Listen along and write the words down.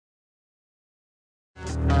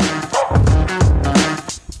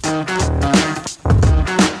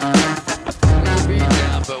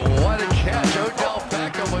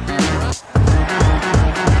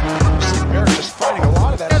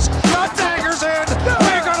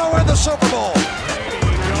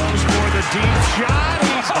Deep shot.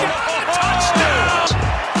 He's got a touchdown.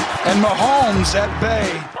 And Mahomes at bay.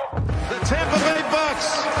 The Tampa Bay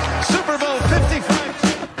Bucks, Super Bowl 55.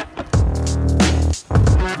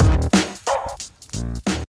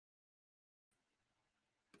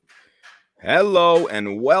 Hello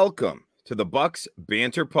and welcome to the Bucks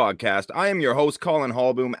Banter Podcast. I am your host, Colin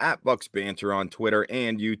Hallboom, at Bucks Banter on Twitter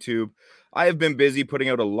and YouTube. I have been busy putting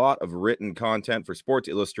out a lot of written content for Sports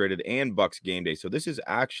Illustrated and Bucks Game Day, so this is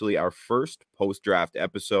actually our first post-draft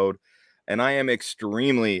episode, and I am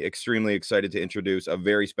extremely excited to introduce a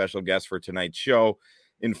very special guest for tonight's show.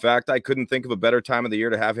 In fact, I couldn't think of a better time of the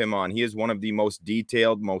year to have him on. He is one of the most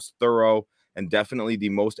detailed, most thorough, and definitely the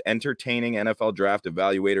most entertaining NFL draft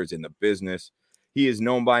evaluators in the business. He is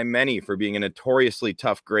known by many for being a notoriously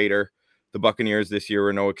tough grader. The Buccaneers this year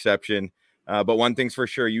were no exception. But one thing's for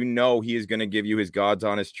sure, you know he is going to give you his God's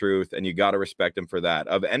honest truth, and you got to respect him for that.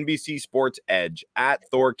 Of NBC Sports Edge, at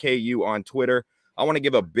ThorKU on Twitter, I want to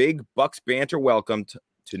give a big Bucks Banter welcome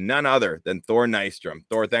to none other than Thor Nystrom.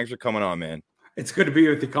 Thor, thanks for coming on, man. It's good to be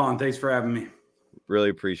with you, Colin. Thanks for having me. Really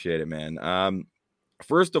appreciate it, man.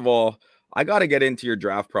 First of all, I got to get into your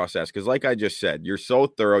draft process because, like I just said, you're so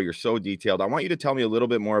thorough, you're so detailed. I want you to tell me a little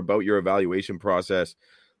bit more about your evaluation process.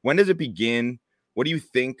 When does it begin? What do you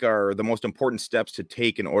think are the most important steps to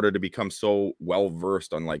take in order to become so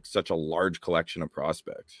well-versed on like such a large collection of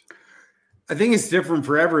prospects? I think it's different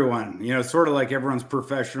for everyone, sort of like everyone's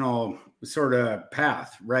professional sort of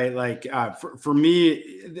path, right? Like for me,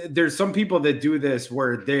 there's some people that do this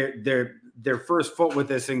where their first foot with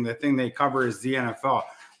this thing, the thing they cover is the NFL.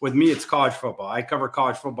 With me, it's college football. I cover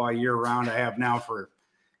college football year round. I have now for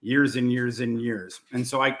years and years and years. And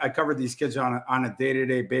so I cover these kids on a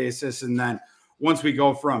day-to-day basis. And then once we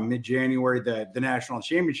go from mid-January, the national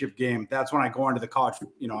championship game, that's when I go into the college,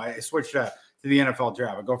 I switch to the NFL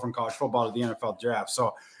draft. I go from college football to the NFL draft.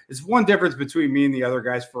 So it's one difference between me and the other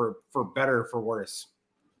guys for better or for worse.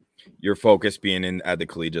 Your focus being in at the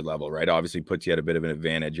collegiate level, right? Obviously puts you at a bit of an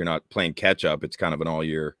advantage. You're not playing catch up. It's kind of an all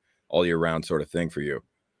year round sort of thing for you.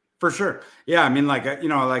 For sure. Yeah. I mean,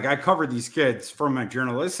 I cover these kids from a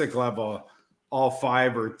journalistic level, all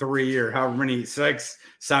 5 or 3 or however many, 6,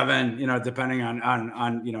 7, depending on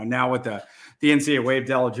now with the NCAA waived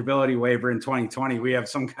eligibility waiver in 2020, we have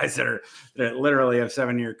some guys that literally have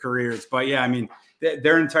 7-year careers. But yeah, I mean,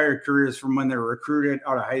 their entire careers from when they're recruited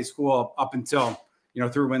out of high school up until,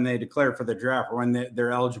 through when they declare for the draft or when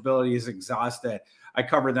their eligibility is exhausted, I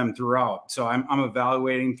cover them throughout. So I'm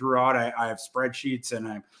evaluating throughout. I have spreadsheets and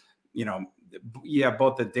I'm,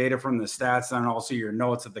 both the data from the stats and also your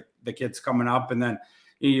notes of the kids coming up, and then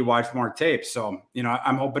you watch more tapes. So,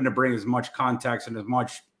 I'm hoping to bring as much context and as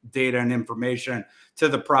much data and information to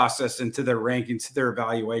the process and to their rankings, to their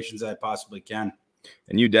evaluations as I possibly can.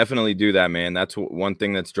 And you definitely do that, man. That's one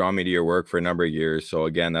thing that's drawn me to your work for a number of years. So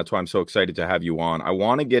again, that's why I'm so excited to have you on. I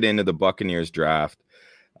want to get into the Buccaneers draft.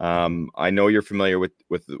 I know you're familiar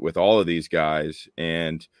with all of these guys,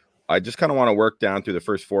 and I just kind of want to work down through the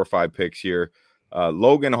first 4 or 5 picks here.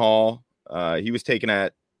 Logan Hall, he was taken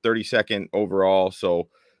at 32nd overall. So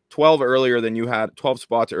 12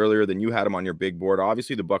 spots earlier than you had him on your big board.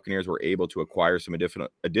 Obviously the Buccaneers were able to acquire some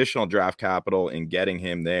additional draft capital in getting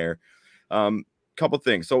him there. Couple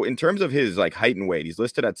things. So in terms of his like height and weight, he's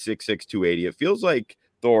listed at 6'6", 280. It feels like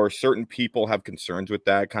though certain people have concerns with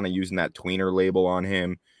that, kind of using that tweener label on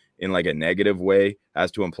him in like a negative way as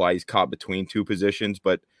to imply he's caught between two positions.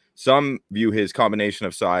 But some view his combination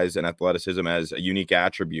of size and athleticism as a unique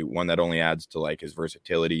attribute, one that only adds to like his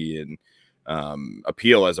versatility and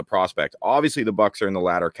appeal as a prospect. Obviously, the Bucs are in the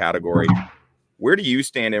latter category. Where do you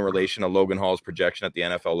stand in relation to Logan Hall's projection at the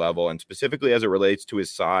NFL level, and specifically as it relates to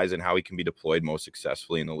his size and how he can be deployed most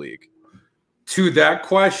successfully in the league? To that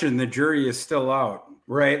question, the jury is still out,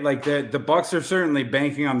 right? Like the Bucs are certainly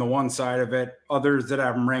banking on the one side of it. Others that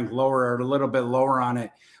have him ranked lower are a little bit lower on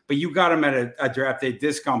it. But you got him at a draft day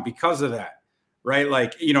discount because of that, right?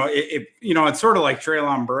 Like, it's sort of like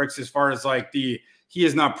Treylon Burks as far as like he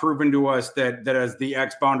has not proven to us that as the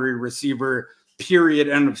X boundary receiver, period,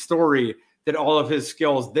 end of story, that all of his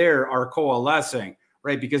skills there are coalescing,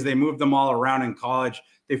 right? Because they moved them all around in college.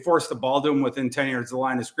 They forced the ball to him within 10 yards of the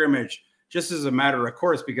line of scrimmage, just as a matter of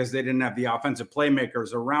course, because they didn't have the offensive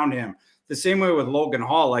playmakers around him. The same way with Logan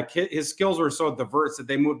Hall, like his skills were so diverse that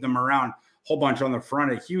they moved them around whole bunch on the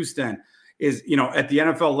front of Houston. Is, at the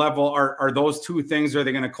NFL level, are those two things, are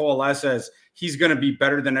they going to coalesce as he's going to be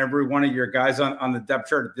better than every one of your guys on the depth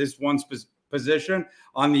chart at this one position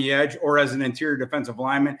on the edge, or as an interior defensive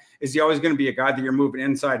lineman? Is he always going to be a guy that you're moving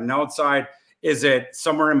inside and outside? Is it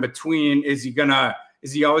somewhere in between? Is he going to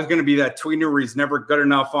Is he always going to be that tweener where he's never good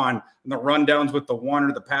enough on the rundowns with the one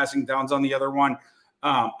or the passing downs on the other one?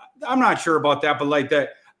 I'm not sure about that, but like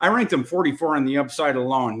that, I ranked him 44 on the upside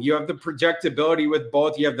alone. You have the projectability with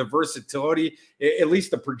both. You have the versatility, at least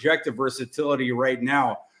the projected versatility right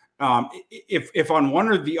now. If on one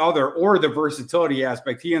or the other, or the versatility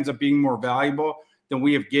aspect, he ends up being more valuable than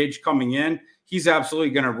we have gauged coming in, he's absolutely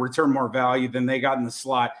going to return more value than they got in the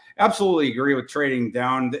slot. Absolutely agree with trading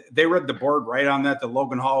down. They read the board right on that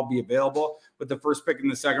Logan Hall will be available with the first pick in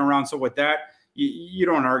the second round. So with that, you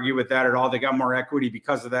don't argue with that at all. They got more equity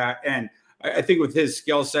because of that. And I think with his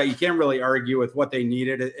skill set, you can't really argue with what they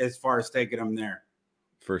needed as far as taking him there.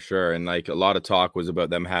 For sure. And like a lot of talk was about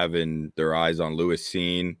them having their eyes on Lewis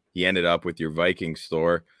Cine. He ended up with your Vikings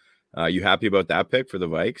store. You happy about that pick for the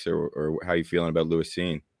Vikes, or how you feeling about Lewis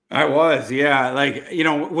Cine? I was, yeah. Like, you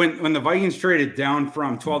know, when the Vikings traded down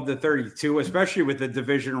from 12 to 32, especially with the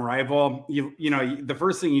division rival, you know, the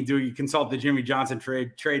first thing you do, you consult the Jimmy Johnson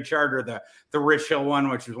trade chart, or the Rich Hill one,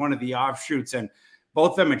 which was one of the offshoots. And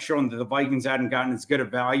both of them had shown that the Vikings hadn't gotten as good a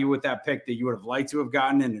value with that pick that you would have liked to have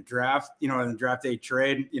gotten in the draft, you know, in the draft day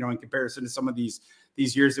trade, you know, in comparison to some of these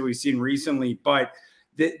years that we've seen recently. But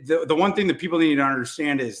the one thing that people need to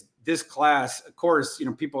understand is this class, of course, you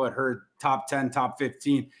know, people had heard top 10, top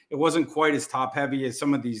 15. It wasn't quite as top heavy as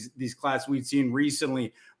some of these classes we'd seen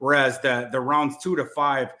recently. Whereas the rounds 2 to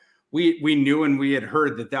 5, we knew and we had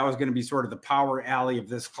heard that was going to be sort of the power alley of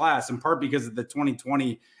this class, in part because of the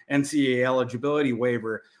 2020 NCAA eligibility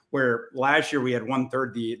waiver, where last year we had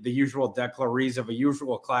 1/3 the usual declarees of a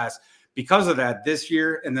usual class. Because of that, this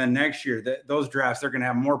year and then next year, those drafts, they're going to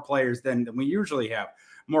have more players than we usually have,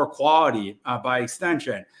 more quality by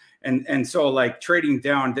extension. And so, like, trading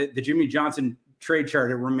down, the Jimmy Johnson trade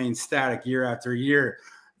chart, it remains static year after year.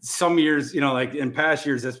 Some years, you know, like in past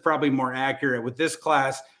years, that's probably more accurate. With this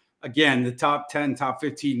class, again, the top 10, top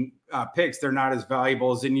 15 picks, they're not as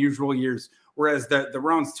valuable as in usual years. Whereas the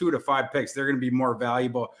rounds 2 to 5 picks, they're going to be more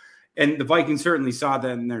valuable. And the Vikings certainly saw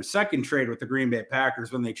that in their second trade with the Green Bay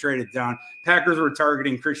Packers when they traded down. Packers were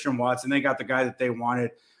targeting Christian Watson. They got the guy that they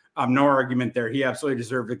wanted. No argument there. He absolutely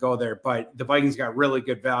deserved to go there. But the Vikings got really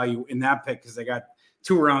good value in that pick because they got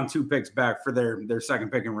 2 round 2 picks back for their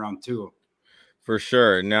second pick in round 2. For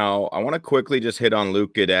sure. Now, I want to quickly just hit on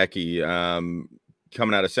Luke Goedeke,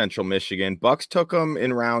 coming out of Central Michigan. Bucks took him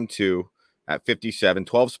in round 2 at 57,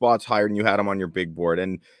 12 spots higher than you had him on your big board.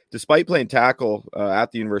 And despite playing tackle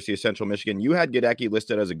at the University of Central Michigan, you had Goedeke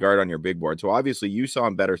listed as a guard on your big board. So obviously you saw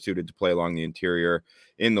him better suited to play along the interior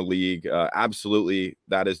in the league. Absolutely,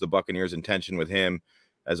 that is the Buccaneers' intention with him,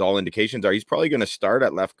 as all indications are. He's probably going to start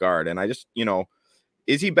at left guard. And I just, you know,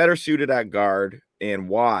 is he better suited at guard, and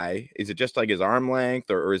why? Is it just like his arm length,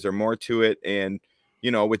 or is there more to it? And you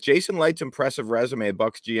know, with Jason Light's impressive resume at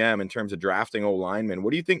Bucs GM in terms of drafting O-linemen, what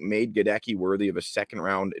do you think made Goedeke worthy of a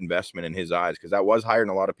second-round investment in his eyes? Because that was higher than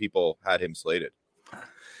a lot of people had him slated.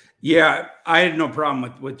 Yeah, I had no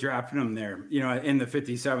problem with drafting him there, you know, in the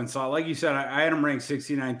 57 slot. Like you said, I had him ranked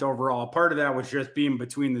 69th overall. Part of that was just being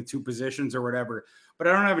between the two positions or whatever. But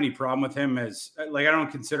I don't have any problem with him as, like, I don't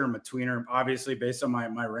consider him a tweener, obviously, based on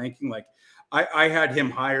my ranking. Like, I had him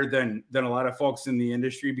higher than a lot of folks in the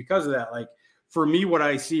industry because of that. Like, for me, what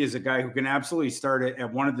I see is a guy who can absolutely start it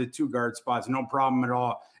at one of the 2 guard spots, no problem at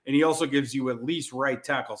all. And he also gives you at least right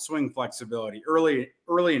tackle swing flexibility early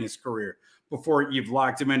in his career before you've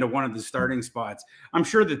locked him into one of the starting spots. I'm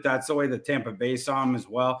sure that that's the way that Tampa Bay saw him as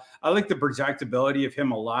well. I like the projectability of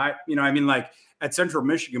him a lot. You know, I mean, like at Central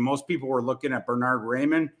Michigan, most people were looking at Bernard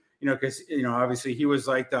Raymond, you know, because, you know, obviously he was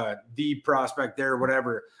like the prospect there or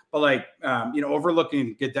whatever. But like, you know,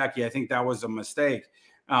 overlooking Goedeke, I think that was a mistake.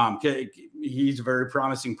 He's a very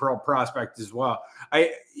promising pro prospect as well.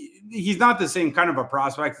 He's not the same kind of a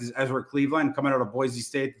prospect as Ezra Cleveland coming out of Boise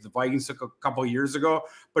State that the Vikings took a couple of years ago.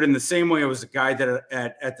 But in the same way, it was a guy that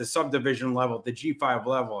at the subdivision level, the G5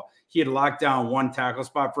 level, he had locked down one tackle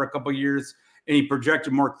spot for a couple of years, and he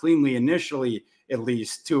projected more cleanly initially, at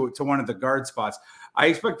least to one of the guard spots. I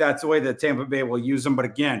expect that's the way that Tampa Bay will use him. But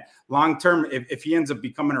again, long term, if he ends up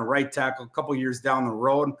becoming a right tackle a couple of years down the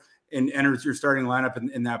road and enters your starting lineup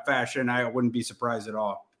in that fashion, I wouldn't be surprised at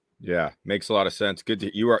all. Yeah, makes a lot of sense.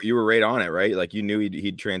 Good you were right on it, right? Like you knew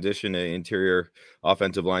he'd transition to interior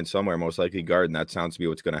offensive line somewhere, most likely guard, and that sounds to be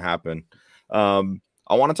what's going to happen.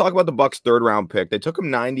 I want to talk about the Bucs' 3rd round pick. They took him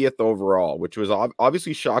 90th overall, which was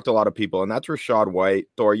obviously shocked a lot of people, and that's Rachaad White.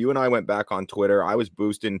 Thor, you and I went back on Twitter. I was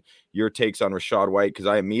boosting your takes on Rachaad White because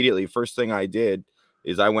I immediately, first thing I did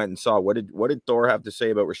is I went and saw what did Thor have to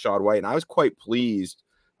say about Rachaad White, and I was quite pleased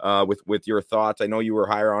with your thoughts. I know you were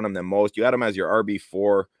higher on him than most. You had him as your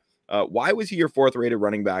RB4 Why was he your 4th rated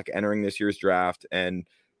running back entering this year's draft? And,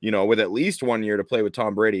 with at least 1 year to play with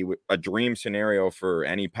Tom Brady, a dream scenario for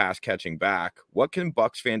any pass catching back, what can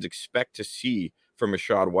Bucs fans expect to see from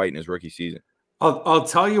Rachaad White in his rookie season? I'll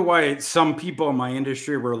tell you why some people in my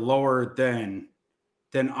industry were lower than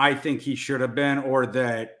I think he should have been, or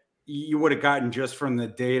that you would have gotten just from the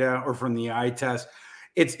data or from the eye test.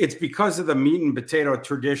 It's because of the meat and potato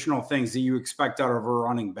traditional things that you expect out of a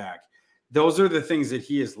running back. Those are the things that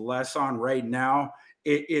he is less on right now.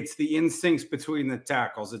 It's the instincts between the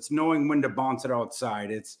tackles. It's knowing when to bounce it outside.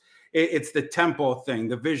 It's the tempo thing,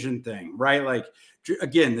 the vision thing, right? Like,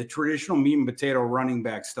 again, the traditional meat and potato running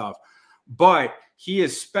back stuff. But he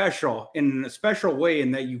is special in a special way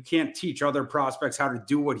in that you can't teach other prospects how to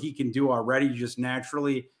do what he can do already just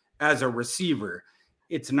naturally as a receiver.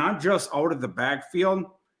 It's not just out of the backfield.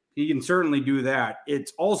 He can certainly do that.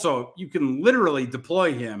 It's also, you can literally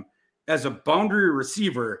deploy him as a boundary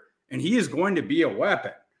receiver, and he is going to be a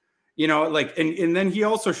weapon. And then he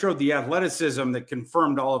also showed the athleticism that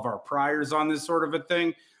confirmed all of our priors on this sort of a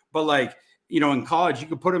thing. But in college, you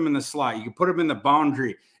could put him in the slot. You could put him in the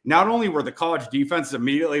boundary. Not only were the college defenses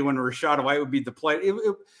immediately when Rachaad White would be deployed, it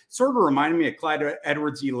sort of reminded me of Clyde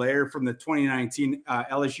Edwards-Helaire from the 2019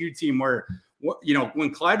 LSU team where,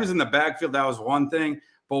 when Clyde was in the backfield, that was one thing.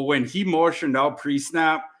 But when he motioned out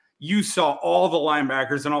pre-snap, you saw all the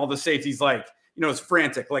linebackers and all the safeties it's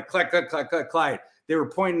frantic, like Clyde. They were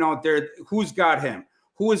pointing out there, who's got him?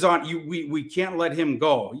 Who is on you? We can't let him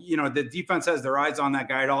go. The defense has their eyes on that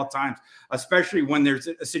guy at all times, especially when there's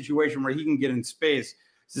a situation where he can get in space.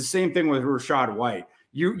 It's the same thing with Rachaad White.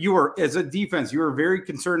 You are, as a defense, you are very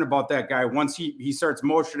concerned about that guy once he starts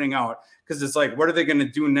motioning out, because it's like, what are they going to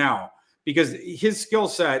do now? Because his skill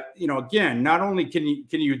set, again, not only can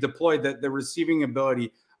you deploy the receiving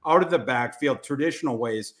ability out of the backfield traditional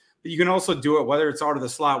ways, but you can also do it whether it's out of the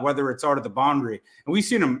slot, whether it's out of the boundary. And we've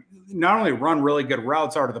seen him not only run really good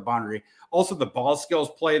routes out of the boundary, also the ball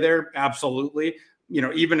skills play there. Absolutely.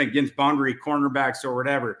 Even against boundary cornerbacks or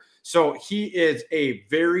whatever. So he is a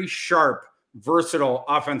very sharp, versatile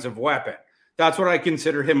offensive weapon. That's what I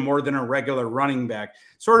consider him more than a regular running back.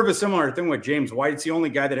 Sort of a similar thing with James White. It's the only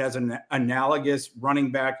guy that has an analogous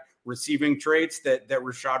running back receiving traits that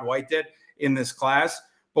Rachaad White did in this class.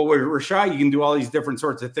 But with Rachaad, you can do all these different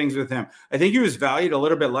sorts of things with him. I think he was valued a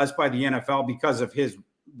little bit less by the NFL because of his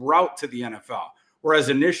route to the NFL. Whereas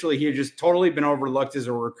initially he had just totally been overlooked as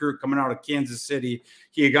a recruit coming out of Kansas City.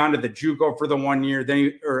 He had gone to the JUCO for the 1 year,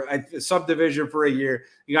 then subdivision for a year.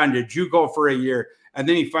 He got into JUCO for a year, and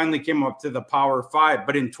then he finally came up to the Power 5.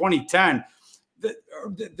 But in 2010,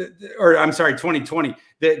 2020,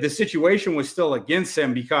 the situation was still against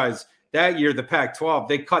him because that year, the Pac-12,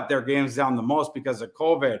 they cut their games down the most because of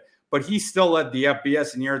COVID, but he still led the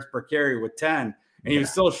FBS in yards per carry with 10, and he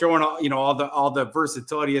was still showing all the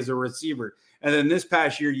versatility as a receiver. And then this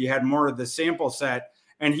past year, you had more of the sample set,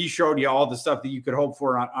 and he showed you all the stuff that you could hope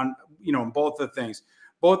for on both the things.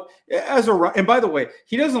 And by the way,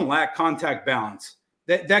 he doesn't lack contact balance.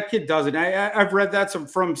 That kid doesn't. I've read that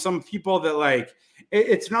from some people that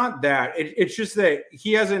it's not that. It's just that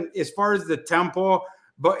he hasn't, as far as the tempo,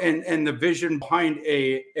 and the vision behind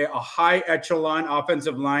a high echelon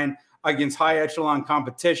offensive line against high echelon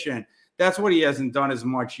competition. That's what he hasn't done as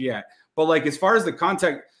much yet. But as far as the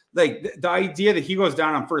contact, the idea that he goes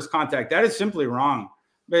down on first contact, that is simply wrong.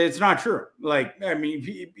 But it's not true.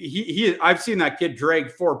 I've seen that kid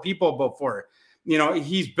drag 4 people before.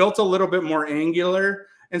 He's built a little bit more angular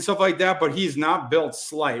and stuff like that, but he's not built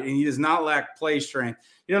slight, and he does not lack play strength.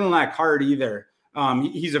 He doesn't lack heart either.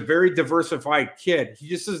 He's a very diversified kid. He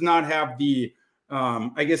just does not have the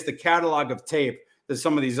catalog of tape that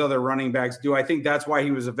some of these other running backs do. I think that's why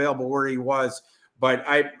he was available where he was. But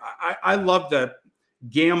I love the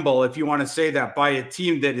gamble, if you want to say that, by a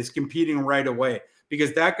team that is competing right away,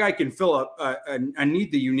 because that guy can fill a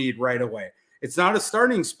need that you need right away. It's not a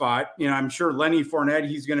starting spot. I'm sure Lenny Fournette,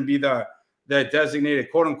 he's going to be the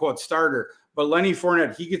designated quote unquote starter. But Lenny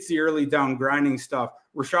Fournette, he gets the early down grinding stuff.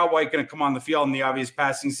 Rachaad White going to come on the field in the obvious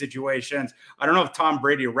passing situations. I don't know if Tom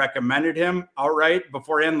Brady recommended him outright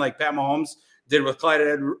beforehand, like Pat Mahomes did with Clyde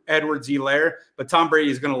Edwards-Helaire, but Tom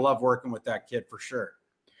Brady is going to love working with that kid for sure.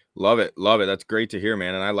 Love it. That's great to hear,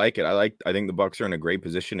 man. And I like it. I think the Bucs are in a great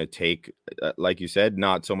position to take, like you said,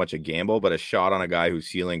 not so much a gamble, but a shot on a guy whose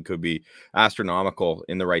ceiling could be astronomical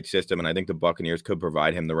in the right system. And I think the Buccaneers could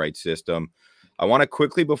provide him the right system. I want to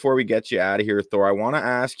quickly, before we get you out of here, Thor, I want to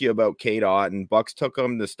ask you about Cade Otton. Bucs took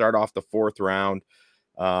him to start off the 4th round.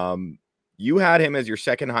 You had him as your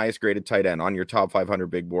second highest graded tight end on your top 500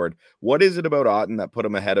 big board. What is it about Otton that put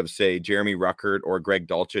him ahead of, say, Jeremy Ruckert or Greg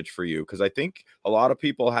Dulcich for you? Because I think a lot of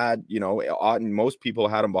people had, Otton, most people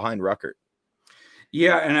had him behind Ruckert.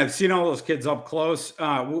 Yeah, and I've seen all those kids up close.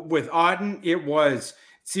 With Otton,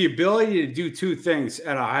 it's the ability to do two things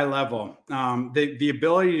at a high level. The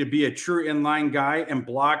ability to be a true inline guy and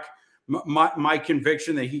block my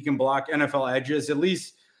conviction that he can block NFL edges, at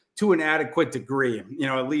least to an adequate degree.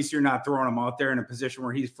 At least you're not throwing him out there in a position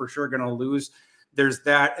where he's for sure going to lose. There's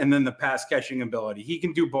that. And then the pass catching ability. He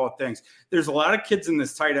can do both things. There's a lot of kids in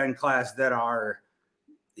this tight end class that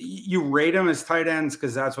you rate them as tight ends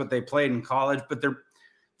because that's what they played in college, but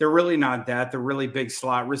they're really not that. They're really big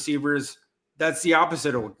slot receivers. That's the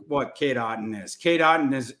opposite of what Cade Otton is. Cade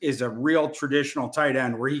Otton is a real traditional tight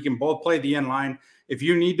end where he can both play the inline. If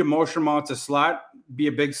you need to motion him out to slot, be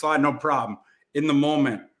a big slot, no problem in the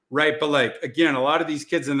moment, right? But again, a lot of these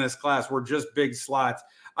kids in this class were just big slots.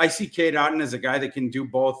 I see Cade Otton as a guy that can do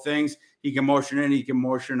both things. He can motion in, he can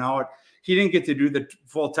motion out. He didn't get to do the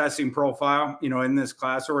full testing profile, in this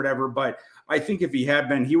class or whatever, but I think if he had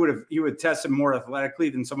been, he would have tested more athletically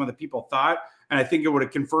than some of the people thought. And I think it would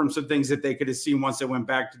have confirmed some things that they could have seen once they went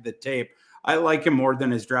back to the tape. I like him more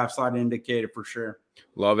than his draft slot indicated for sure.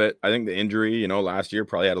 Love it. I think the injury, last year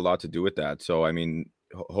probably had a lot to do with that. So, I mean,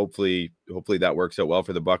 hopefully that works out well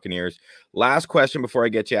for the Buccaneers. Last question before I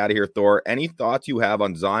get you out of here, Thor. Any thoughts you have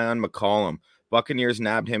on Zion McCollum? Buccaneers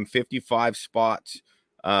nabbed him 55 spots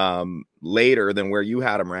later than where you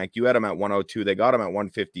had him ranked. You had him at 102. They got him at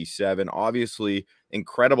 157. Obviously,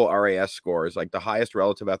 incredible RAS scores, like the highest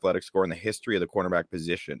relative athletic score in the history of the cornerback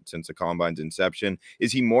position since the Combine's inception.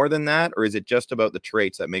 Is he more than that, or is it just about the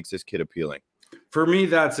traits that makes this kid appealing? For me,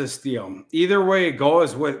 that's a steal. Either way it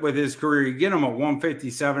goes with his career, you get him at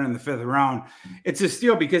 157 in the 5th round. It's a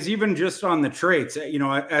steal because even just on the traits,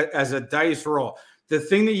 as a dice roll, the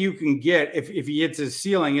thing that you can get if he hits his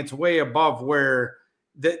ceiling, it's way above where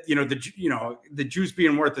the juice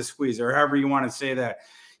being worth the squeeze, or however you want to say that.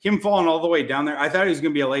 Him falling all the way down there, I thought he was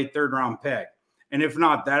going to be a late 3rd round pick. And if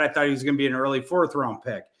not that, I thought he was going to be an early 4th round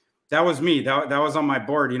pick. That was me. That was on my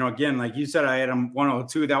board. Again, like you said, I had him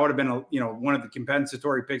 102. That would have been, one of the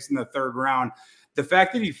compensatory picks in the 3rd round. The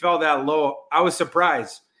fact that he fell that low, I was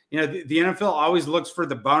surprised. The NFL always looks for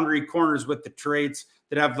the boundary corners with the traits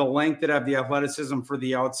that have the length, that have the athleticism for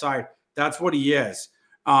the outside. That's what he is.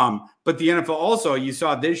 But the NFL also, you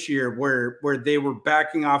saw this year where they were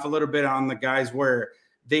backing off a little bit on the guys where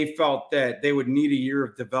they felt that they would need a year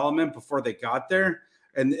of development before they got there.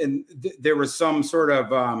 And there was some sort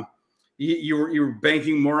of, you were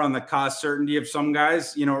banking more on the cost certainty of some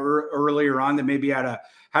guys, earlier on that maybe had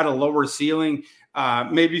a lower ceiling.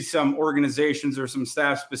 Maybe some organizations or some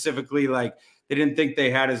staff specifically, like they didn't think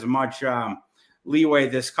they had as much, leeway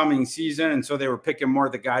this coming season. And so they were picking more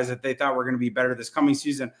of the guys that they thought were going to be better this coming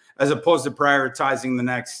season, as opposed to prioritizing the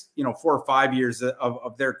next, 4 or 5 years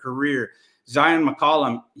of their career. Zion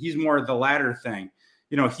McCollum, he's more of the latter thing.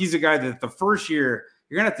 He's a guy that the first year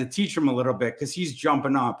you're going to have to teach him a little bit because he's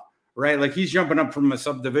jumping up, right? Like he's jumping up from a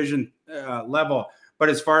subdivision level. But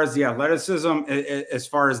as far as the athleticism, as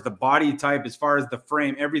far as the body type, as far as the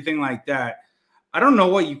frame, everything like that, I don't know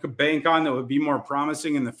what you could bank on that would be more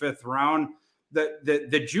promising in the 5th round.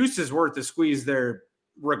 The juice is worth the squeeze there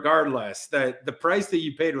regardless. That the price that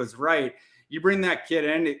you paid was right. You bring that kid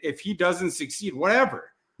in, if he doesn't succeed, whatever.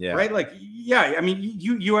 Yeah. Right. Like, yeah, I mean,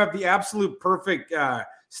 you have the absolute perfect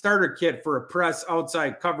starter kit for a press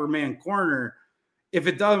outside cover man corner. If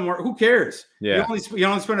it doesn't work, who cares? Yeah. You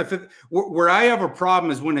only spend a 5th. Where I have a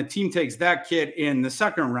problem is when a team takes that kid in the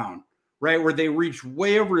 2nd round, right? Where they reach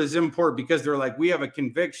way over his import because they're like, we have a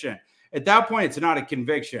conviction. At that point, it's not a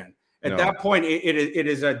conviction. At that point, it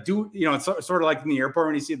is a it's sort of like in the airport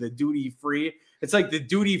when you see the duty free. It's like the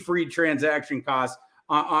duty free transaction cost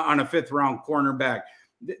on a 5th round cornerback.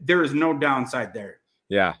 There is no downside there.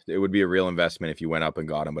 Yeah, it would be a real investment if you went up and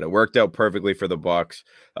got him, but it worked out perfectly for the Bucs.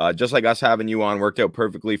 Just like us having you on worked out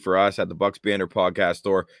perfectly for us at the Bucs Banner podcast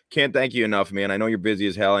store. Can't thank you enough, man. I know you're busy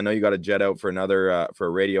as hell. I know you got to jet out for another for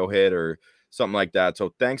a radio hit or something like that.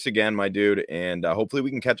 So thanks again, my dude. And hopefully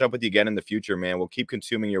we can catch up with you again in the future, man. We'll keep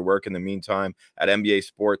consuming your work in the meantime at NBA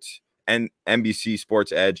Sports and NBC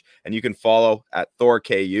Sports Edge. And you can follow at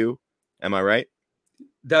ThorKU. Am I right?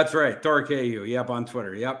 That's right. ThorKU. Yep. On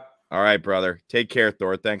Twitter. Yep. All right, brother. Take care,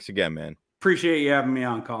 Thor. Thanks again, man. Appreciate you having me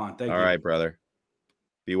on, Colin. Thank you. All right, brother.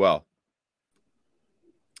 Be well.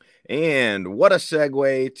 And what a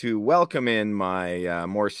segue to welcome in my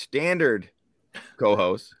more standard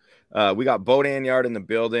co-host. We got Bo Danyard in the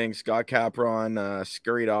building. Scott Capron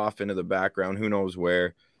scurried off into the background. Who knows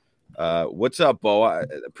where? What's up, Bo?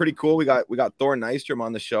 Pretty cool. We got Thor Nystrom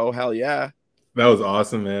on the show. Hell yeah. That was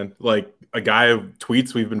awesome, man. Like a guy who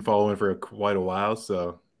tweets we've been following for quite a while,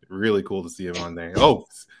 so really cool to see him on there. Oh,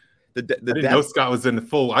 I didn't know Scott was in the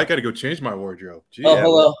full. I got to go change my wardrobe. Jeez. Oh,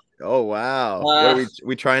 hello. Oh, wow. What are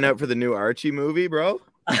we trying out for the new Archie movie, bro?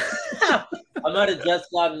 I might have just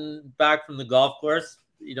gotten back from the golf course.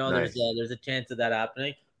 You know, Nice. there's a chance of that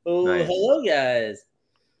happening. Oh, Nice. hello, guys.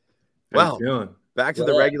 How you feeling? Back to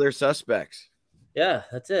the regular suspects. Yeah,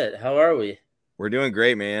 that's it. How are we? We're doing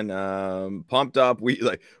great, man. Pumped up. We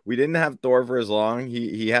didn't have Thor for as long.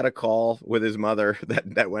 He had a call with his mother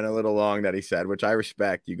that went a little long, that he said, which I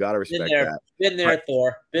respect. You got to respect that. Been there,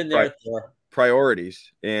 Thor. Been there, Thor.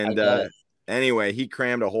 Priorities. And anyway, he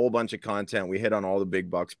crammed a whole bunch of content. We hit on all the big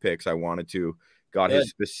bucks picks I wanted to. Got his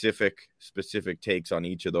specific takes on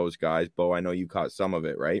each of those guys. Bo, I know you caught some of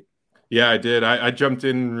it, right? Yeah, I did. I jumped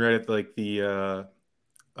in right at like the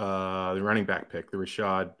running back pick, the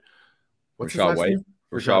Rashad. What's Rashad White. Name?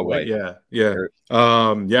 Rashad White. Yeah. Yeah.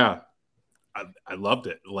 I loved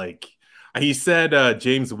it. Like he said,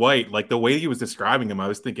 James White. Like the way he was describing him, I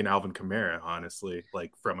was thinking Alvin Kamara. Honestly,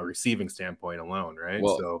 like from a receiving standpoint alone, right?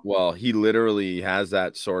 Well, he literally has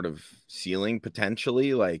that sort of ceiling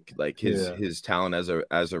potentially. Like his talent as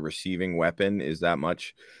a receiving weapon is that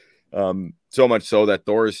much. So much so that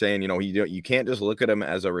Thor is saying, you can't just look at him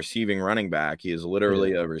as a receiving running back. He is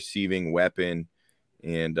literally a receiving weapon.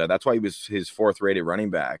 And that's why he was his 4th rated running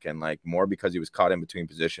back, and like more because he was caught in between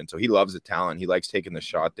positions. So he loves the talent. He likes taking the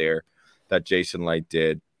shot there that Jason Light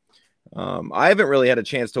did. I haven't really had a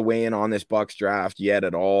chance to weigh in on this Bucks draft yet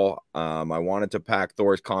at all. I wanted to pack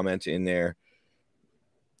Thor's comments in there.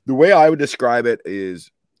 The way I would describe it is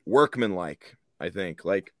workmanlike, I think.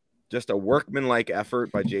 Like just a workmanlike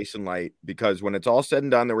effort by Jason Light, because when it's all said and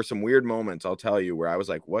done, there were some weird moments, I'll tell you, where I was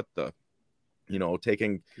like, what the?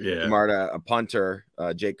 Taking Camarda, a punter,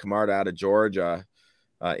 Jake Camarda out of Georgia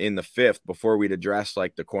in the 5th before we'd address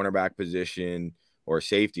like the cornerback position or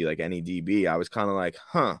safety, like any DB. I was kind of like,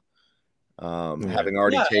 having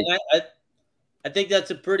already taken. I think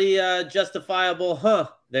that's a pretty justifiable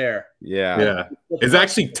there. Yeah. It's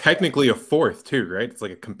actually technically a 4th too, right? It's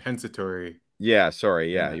like a compensatory. Yeah.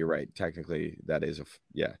 Sorry. Yeah, you're right. Technically, that is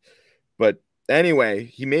but. Anyway,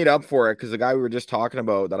 he made up for it because the guy we were just talking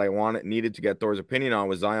about that I needed to get Thor's opinion on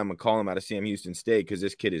was Zion McCollum out of Sam Houston State, because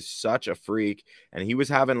this kid is such a freak, and he was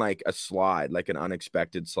having like a slide, like an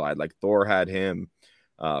unexpected slide. Like Thor had him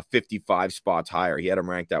 55 spots higher. He had him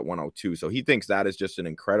ranked at 102. So he thinks that is just an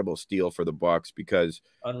incredible steal for the Bucks, because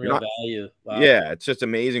unreal value. Wow. Yeah, it's just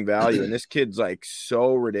amazing value. And this kid's like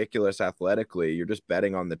so ridiculous athletically. You're just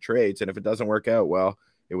betting on the traits, and if it doesn't work out, well,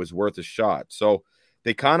 it was worth a shot. So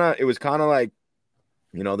it was kind of like,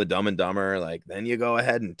 the Dumb and Dumber, like, then you go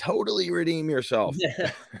ahead and totally redeem yourself.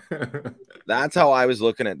 That's how I was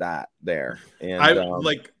looking at that there. And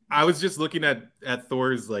I was just looking at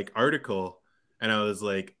Thor's like article, and I was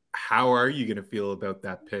like, how are you going to feel about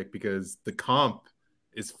that pick? Because the comp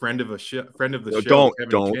is friend of the show.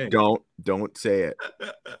 Don't say it.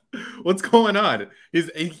 What's going on?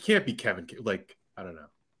 He can't be Kevin. Like, I don't know.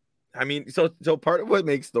 I mean, so part of what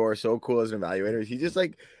makes Thor so cool as an evaluator is he just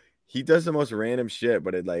like, he does the most random shit,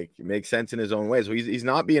 but it like makes sense in his own way. So he's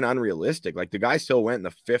not being unrealistic. Like the guy still went in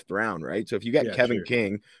the 5th round, right? So if you get Kevin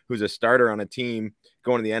King, who's a starter on a team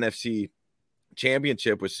going to the NFC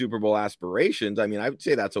Championship with Super Bowl aspirations, I mean, I would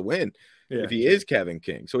say that's a win if he is Kevin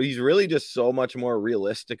King. So he's really just so much more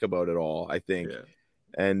realistic about it all, I think. Yeah.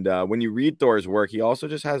 And when you read Thor's work, he also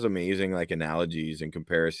just has amazing like analogies and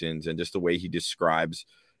comparisons, and just the way he describes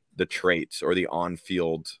the traits or the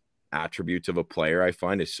on-field attributes of a player, I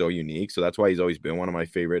find is so unique. So that's why he's always been one of my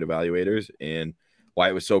favorite evaluators, and why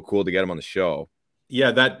it was so cool to get him on the show.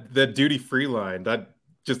 Yeah, that duty free line that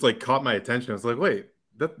just like caught my attention. I was like, wait,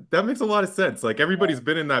 that makes a lot of sense. Like everybody's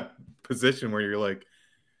been in that position where you're like,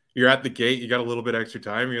 you're at the gate, you got a little bit extra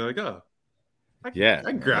time, and you're like, oh, I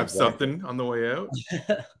can grab something on the way out.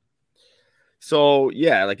 So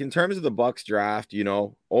yeah, like in terms of the Bucks draft,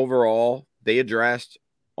 overall they addressed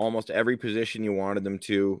almost every position you wanted them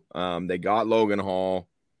to. They got Logan Hall,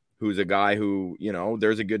 who's a guy who,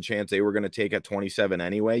 there's a good chance they were going to take at 27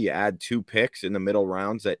 anyway. You add 2 picks in the middle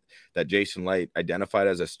rounds that Jason Light identified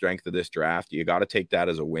as a strength of this draft. You got to take that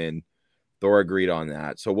as a win. Thor agreed on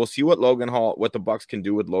that. So we'll see what the Bucks can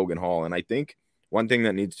do with Logan Hall. And I think one thing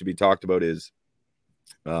that needs to be talked about is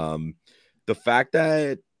the fact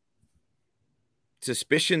that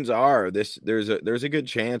suspicions are there's a good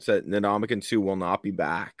chance that Ndamukong Suh will not be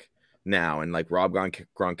back now, and like Rob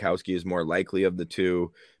Gronkowski is more likely of the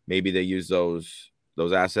two. Maybe they use those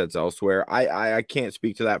assets elsewhere. I can't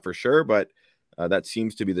speak to that for sure, but That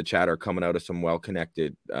seems to be the chatter coming out of some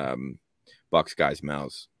well-connected Bucks guys'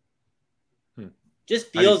 mouths. Just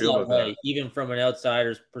How do you feels feel that about that? way, even from an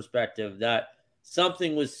outsider's perspective, that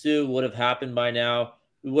something with Sue would have happened by now.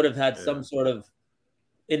 We would have had some sort of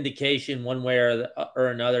indication one way or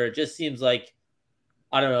another. It just seems like,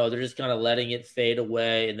 I don't know, they're just kind of letting it fade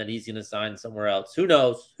away, and then he's going to sign somewhere else. Who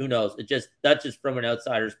knows? That's just from an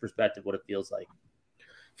outsider's perspective what it feels like.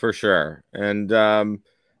 For sure. And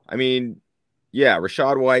I mean, yeah,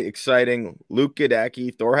 Rachaad White, exciting. Luke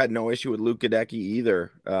Gadecki, Thor had no issue with Luke Gadecki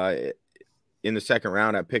either. In the second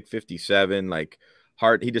round at pick 57, like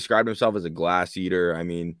Hart, he described himself as a glass eater. I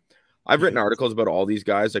mean, I've written articles about all these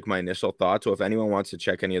guys, like my initial thoughts. So if anyone wants to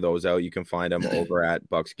check any of those out, you can find them over at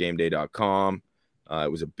bucksgameday.com.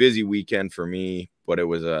 It was a busy weekend for me, but it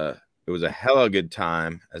was a hella good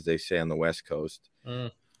time, as they say on the West Coast.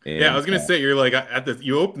 And, yeah, I was gonna say, you're like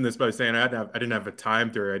you opened this by saying I didn't have a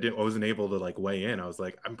time through. I wasn't able to like weigh in. I was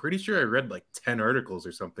like, I'm pretty sure I read like 10 articles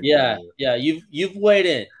or something. Yeah. You've weighed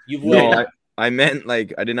in. I meant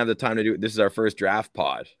like I didn't have the time to do it. This is our first draft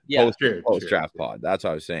pod. Yeah, post draft pod. That's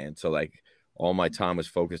what I was saying. So like all my time was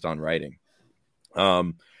focused on writing.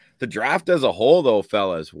 The draft as a whole, though,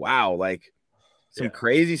 fellas, wow, like some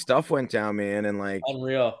crazy stuff went down, man, and like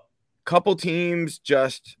unreal. Couple teams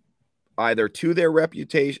just either to their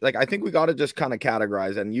reputation, like I think we got to just kind of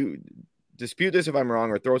categorize, and you dispute this if I'm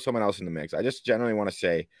wrong or throw someone else in the mix. I just generally want to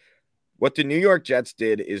say what the New York Jets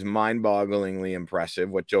did is mind-bogglingly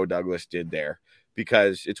impressive, what Joe Douglas did there,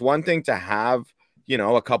 because it's one thing to have, you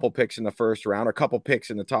know, a couple picks in the first round, a couple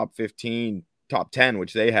picks in the top 15, top 10,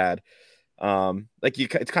 which they had.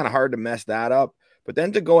 It's kind of hard to mess that up. But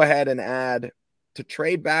then to go ahead and to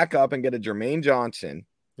trade back up and get a Jermaine Johnson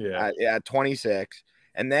at 26,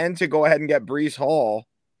 and then to go ahead and get Breece Hall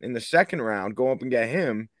in the second round, go up and get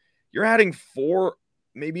him, you're adding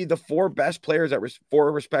maybe the four best players at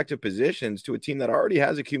four respective positions to a team that already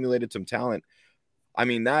has accumulated some talent. I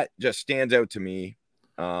mean, that just stands out to me.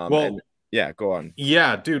 Go on.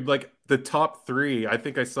 Yeah, dude, like the top three, I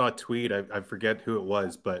think I saw a tweet. I forget who it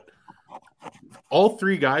was, but all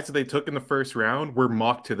three guys that they took in the first round were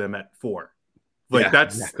mocked to them at 4. Like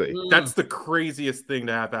that's the craziest thing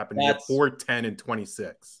to have happen. You get 4, 10, and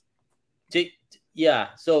 26. Yeah.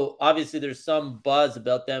 So obviously there's some buzz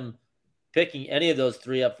about them picking any of those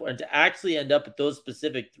three up, and to actually end up at those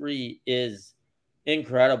specific 3 is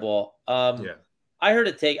incredible. I heard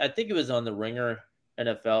a take, I think it was on the Ringer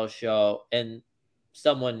NFL show, and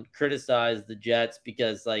someone criticized the Jets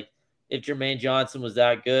because, like, if Jermaine Johnson was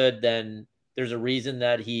that good, then there's a reason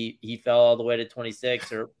that he fell all the way to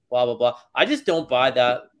 26 or blah, blah, blah. I just don't buy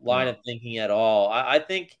that line of thinking at all. I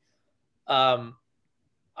think, if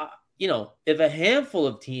a handful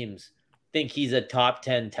of teams think he's a top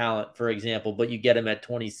 10 talent, for example, but you get him at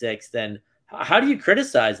 26, then how do you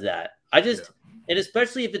criticize that? And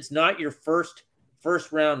especially if it's not your first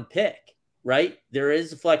round pick, right? There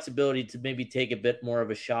is a flexibility to maybe take a bit more of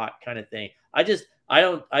a shot kind of thing. I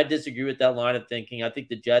disagree with that line of thinking. I think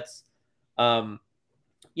the Jets, are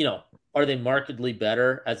they markedly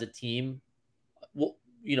better as a team?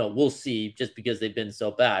 We'll see, just because they've been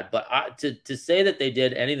so bad. But to say that they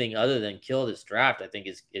did anything other than kill this draft, I think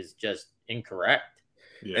is just incorrect.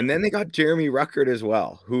 Yeah. And then they got Jeremy Ruckert as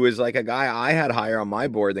well, who is like a guy I had higher on my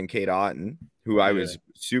board than Cade Otton, who I was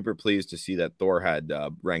super pleased to see that Thor had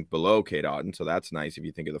ranked below Cade Otton. So that's nice if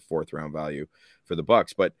you think of the 4th round value for the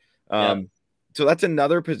Bucks. But so that's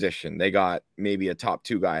another position. They got maybe a top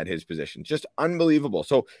 2 guy at his position. Just unbelievable.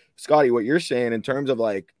 So, Scotty, what you're saying in terms of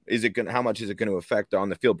like, how much is it going to affect on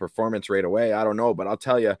the field performance right away? I don't know, but I'll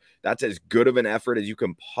tell you, that's as good of an effort as you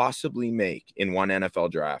can possibly make in one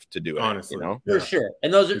NFL draft to do it. Honestly, for sure.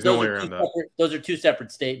 And those are 2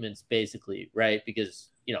 separate statements, basically, right?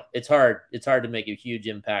 Because it's hard to make a huge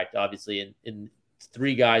impact, obviously, and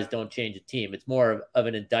 3 guys don't change a team. It's more of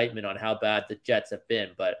an indictment on how bad the Jets have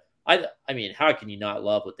been, but I mean, how can you not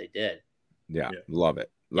love what they did? Yeah. Love it.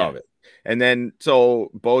 It. And then,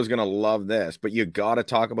 so Bo's going to love this, but you got to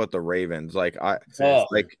talk about the Ravens.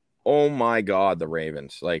 Oh my God, the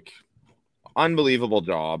Ravens, like, unbelievable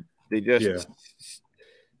job. They just,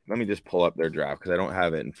 let me just pull up their draft because I don't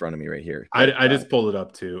have it in front of me right here. I just pulled it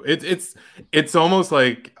up too. It's almost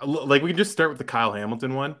like we can just start with the Kyle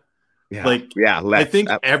Hamilton one. I think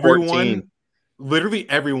everyone, 14. Literally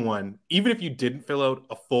everyone, even if you didn't fill out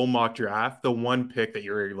a full mock draft, the one pick that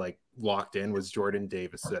you're like locked in was Jordan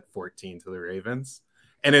Davis at 14 to the Ravens.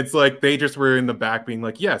 And it's like they just were in the back being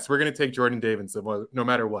like, yes, we're going to take Jordan Davis no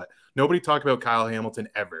matter what. Nobody talked about Kyle Hamilton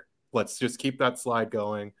ever. Let's just keep that slide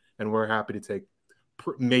going. And we're happy to take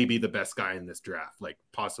maybe the best guy in this draft, like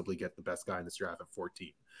possibly get the best guy in this draft at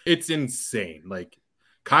 14. it's insane. Like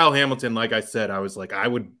Kyle Hamilton, like I said, I was like, I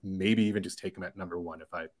would maybe even just take him at number 1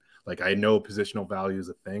 if I know positional value is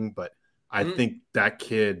a thing, but I think that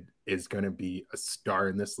kid is going to be a star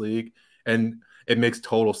in this league. And it makes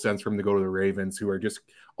total sense for him to go to the Ravens, who are just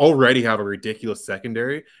already have a ridiculous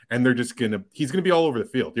secondary. And he's going to be all over the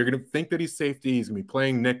field. You're going to think that he's safety. He's going to be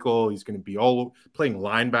playing nickel. He's going to be playing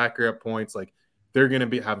linebacker at points. Like they're going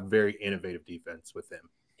to have a very innovative defense with him.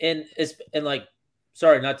 And like,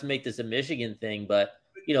 sorry, not to make this a Michigan thing, but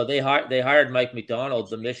they hired Mike McDonald,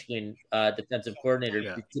 the Michigan defensive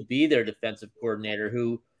coordinator, to be their defensive coordinator,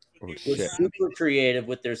 who was super creative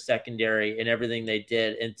with their secondary and everything they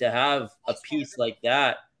did. And to have a piece like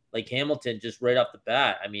that, like Hamilton, just right off the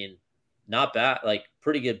bat, I mean, not bad, like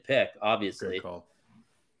pretty good pick, obviously. Great call.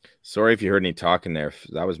 Sorry if you heard any talking there.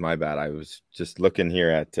 That was my bad. I was just looking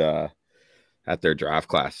here at their draft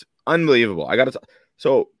class. Unbelievable.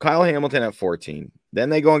 So Kyle Hamilton at 14.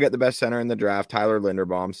 Then they go and get the best center in the draft, Tyler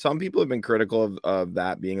Linderbaum. Some people have been critical of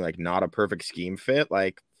that being like not a perfect scheme fit.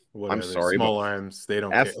 Like, I'm sorry, small arms. They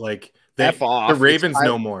don't care. Like off. The Ravens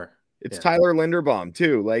know more. It's Tyler Linderbaum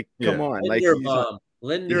too. Like, come on,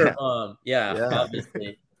 Linderbaum. Yeah,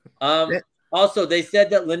 obviously. Also, they said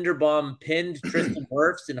that Linderbaum pinned Tristan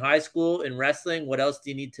Wirfs in high school in wrestling. What else do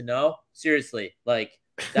you need to know? Seriously, like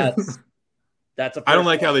that's a. I don't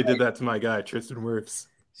like how they did that to my guy Tristan Wirfs.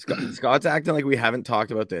 Scott's acting like we haven't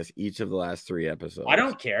talked about this each of the last 3 episodes. I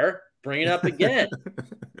don't care. Bring it up again.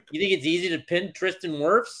 You think it's easy to pin Tristan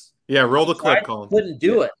Wirfs? Yeah, roll the clip, Colin. Couldn't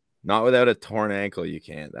do it. Not without a torn ankle, you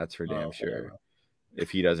can't. That's for damn sure. If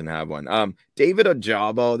he doesn't have one. David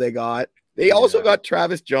Ojabo, they got. They also got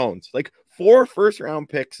Travis Jones. Like 4 first-round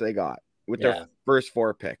picks they got with their first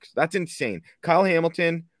 4 picks. That's insane. Kyle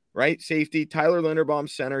Hamilton, right? Safety. Tyler Linderbaum,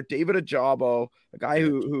 center. David Ojabo, a guy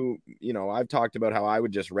who I've talked about how I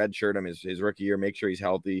would just redshirt him his rookie year, make sure he's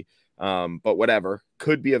healthy. But whatever.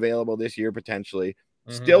 Could be available this year potentially.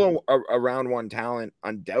 Still a round 1 talent,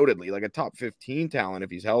 undoubtedly, like a top 15 talent if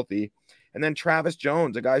he's healthy. And then Travis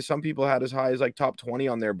Jones, a guy some people had as high as like top 20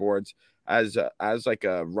 on their boards as like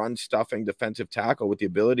a run stuffing defensive tackle with the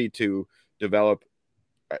ability to develop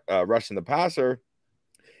rushing the passer.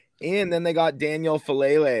 And then they got Daniel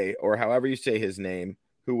Falele, or however you say his name,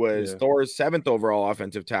 who was Thor's 7th overall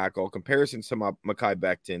offensive tackle. Comparison to Mekhi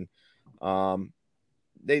Becton.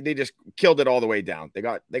 They just killed it all the way down. They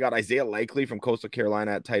got Isaiah Likely from Coastal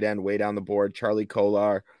Carolina at tight end way down the board. Charlie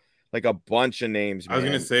Kolar, like a bunch of names. I was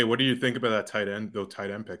going to say, what do you think about that tight end? Those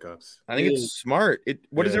tight end pickups. I think it's smart.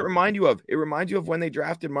 What does it remind you of? It reminds you of when they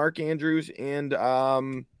drafted Mark Andrews and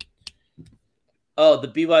the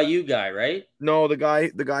BYU guy, right? No, the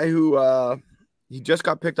guy who he just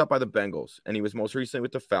got picked up by the Bengals, and he was most recently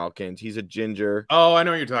with the Falcons. He's a ginger. Oh, I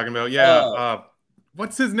know what you're talking about. Yeah.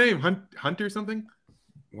 What's his name? Hunter something?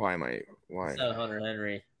 Why? It's not Hunter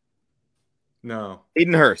Henry. No.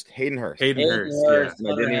 Hayden Hurst. Yeah. I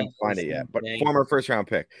didn't even find it yet, but former first-round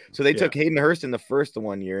pick. So they took Hayden Hurst in the first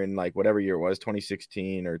 1 year in like whatever year it was,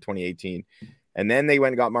 2016 or 2018. And then they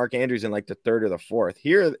went and got Mark Andrews in like the 3rd or the 4th.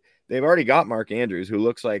 Here, they've already got Mark Andrews, who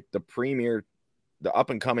looks like the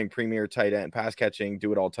up-and-coming premier tight end, pass-catching,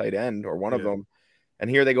 do-it-all tight end, or one of them. And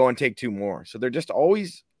here they go and take 2 more. So they're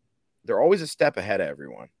always a step ahead of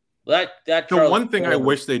everyone. The one thing I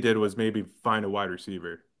wish they did was maybe find a wide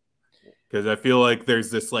receiver, because I feel like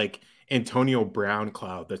there's this like Antonio Brown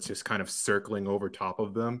cloud that's just kind of circling over top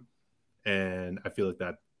of them, and I feel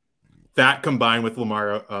like that combined with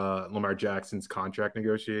Lamar Jackson's contract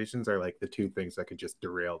negotiations are like the 2 things that could just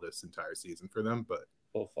derail this entire season for them. But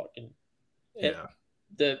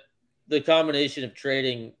the combination of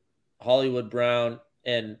trading Hollywood Brown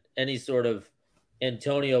and any sort of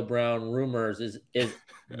Antonio Brown rumors is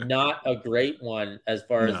not a great one as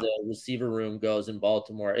far as the receiver room goes in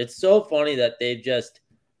Baltimore. It's so funny that they've just,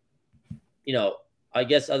 I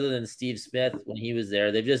guess other than Steve Smith when he was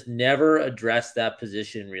there, they've just never addressed that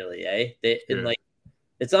position really, and like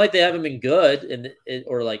it's not like they haven't been good,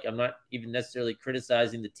 or like I'm not even necessarily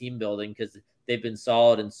criticizing the team building because they've been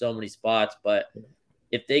solid in so many spots, but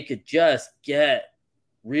if they could just get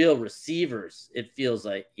real receivers, it feels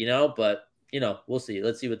like, but we'll see.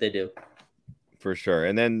 Let's see what they do. For sure.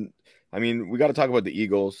 And then, I mean, we got to talk about the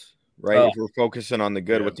Eagles, right? If we're focusing on the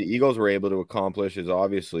good, what the Eagles were able to accomplish is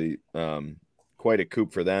obviously quite a coup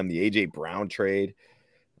for them. The A.J. Brown trade,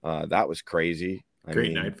 that was crazy.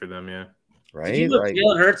 Great night for them, yeah. Right? Did you know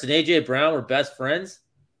Jalen Hurts and A.J. Brown were best friends?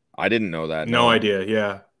 I didn't know that. No idea,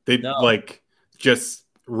 yeah. They like just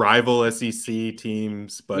rival SEC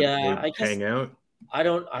teams, but they hang out. I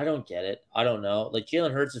don't get it. I don't know. Like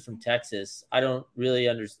Jalen Hurts is from Texas. I don't really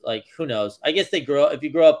understand. Like, who knows? I guess if you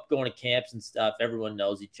grow up going to camps and stuff, everyone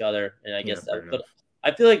knows each other. And I guess but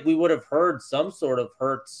I feel like we would have heard some sort of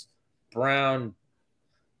Hurts Brown,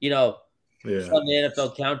 on the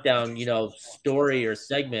NFL Countdown, story or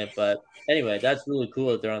segment. But anyway, that's really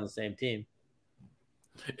cool that they're on the same team.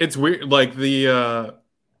 It's weird. Like the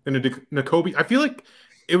Nakobe, I feel like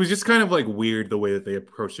it was just kind of like weird the way that they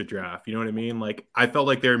approached the draft. You know what I mean? Like I felt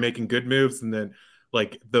like they were making good moves, and then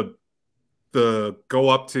like the go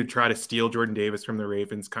up to try to steal Jordan Davis from the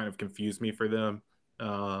Ravens kind of confused me for them.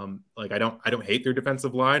 Like I don't hate their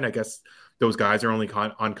defensive line. I guess those guys are only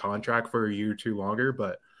on contract for a year or two longer,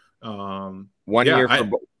 but 1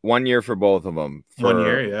 year for both of them. For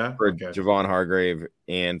Javon Hargrave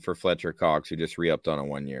and for Fletcher Cox, who just re-upped on a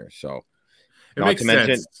 1 year. So.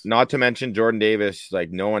 Not to mention Jordan Davis, like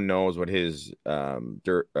no one knows what his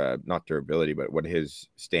not durability, but what his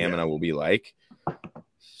stamina will be like.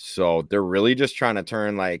 So they're really just trying to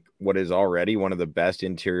turn like what is already one of the best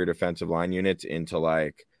interior defensive line units into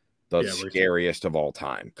like the scariest of all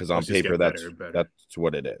time. Because on paper, that's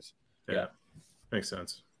what it is. Yeah, makes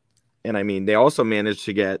sense. And I mean, they also managed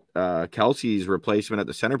to get Kelsey's replacement at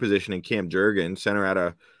the center position in Cam Jurgens, center out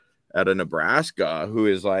of Nebraska, who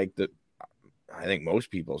is like I think most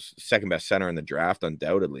people's second best center in the draft,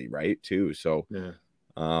 undoubtedly, right? Too. So,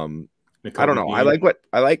 I don't know. I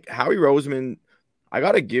like Howie Roseman. I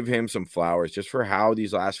got to give him some flowers just for how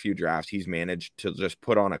these last few drafts he's managed to just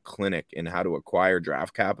put on a clinic in how to acquire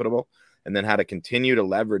draft capital and then how to continue to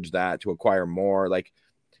leverage that to acquire more. Like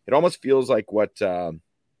it almost feels like what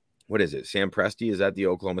is it? Sam Presti is at the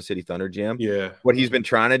Oklahoma City Thunder GM. Yeah. What he's been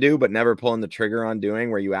trying to do, but never pulling the trigger on doing,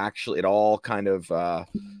 where you actually, it all kind of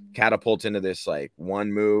catapults into this like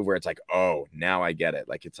one move where it's like, oh, now I get it.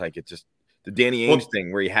 Like, it's just the Danny Ainge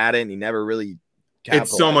thing where he had it and he never really.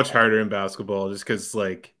 It's so much harder in basketball just because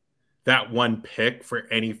like that one pick for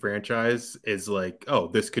any franchise is like, oh,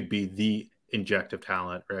 this could be the injective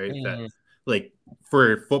talent, right? That like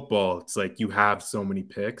for football, it's like you have so many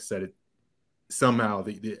picks that it somehow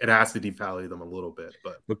it has to devalue them a little bit.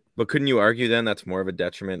 But couldn't you argue then that's more of a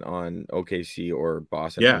detriment on OKC or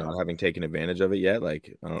Boston for not having taken advantage of it yet?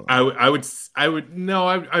 Like I don't know.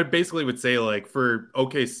 I basically would say like for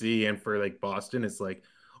OKC and for like Boston, it's like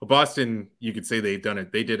Boston, you could say they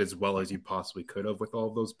did as well as you possibly could have with all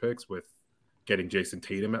of those picks, with getting Jason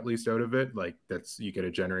Tatum at least out of it. Like you get a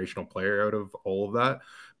generational player out of all of that.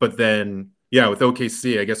 But then, with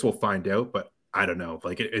OKC, I guess we'll find out. But I don't know.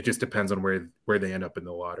 Like it just depends on where they end up in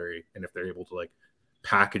the lottery and if they're able to like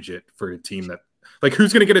package it for a team that like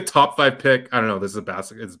who's going to get a top 5 pick. I don't know. This is a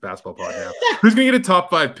basketball pod now. Who's going to get a top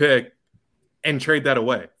 5 pick and trade that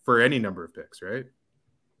away for any number of picks, right?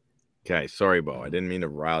 Okay, sorry, Bo. I didn't mean to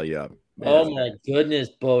rile you up. Oh my goodness,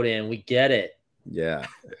 Bodan, we get it. Yeah.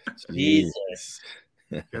 Jesus.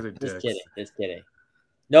 You guys are Just kidding.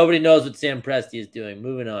 Nobody knows what Sam Presti is doing.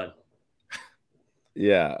 Moving on.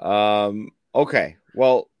 Yeah. Okay.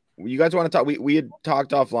 Well, you guys want to talk? We had talked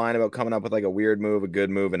offline about coming up with like a weird move, a good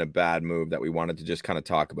move, and a bad move that we wanted to just kind of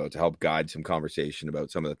talk about to help guide some conversation about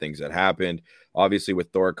some of the things that happened. Obviously,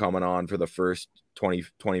 with Thor coming on for the first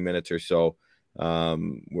 20 minutes or so,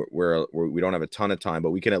 we don't have a ton of time,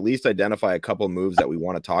 but we can at least identify a couple of moves that we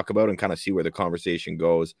want to talk about and kind of see where the conversation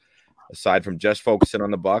goes, aside from just focusing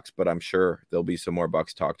on the Bucks. But I'm sure there'll be some more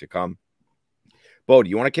Bucks talk to come. Bo, do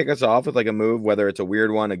you want to kick us off with like a move, whether it's a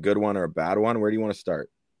weird one, a good one, or a bad one? Where do you want to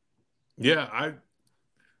start? Yeah,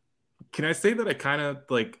 can I say that I kind of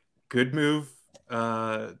like good move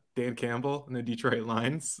Dan Campbell and the Detroit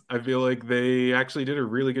Lions. I feel like they actually did a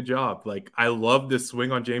really good job. Like I love this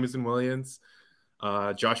swing on Jameson Williams.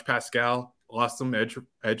 Josh Pascal lost some edge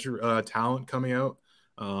talent coming out.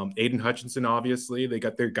 Aiden Hutchinson, obviously, they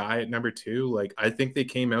got their guy at number 2. Like I think they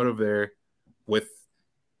came out of there with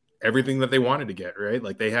everything that they wanted to get, right?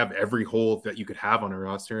 Like they have every hole that you could have on a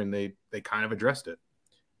roster, and they kind of addressed it.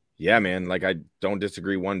 Yeah, man. Like I don't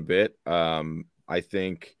disagree one bit. I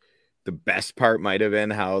think the best part might have been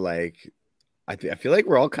how like I feel like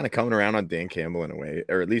we're all kind of coming around on Dan Campbell in a way,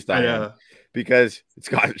 or at least I am, because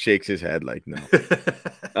Scott shakes his head like no.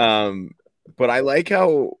 But I like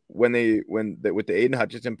how with the Aiden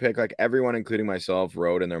Hutchinson pick, like everyone, including myself,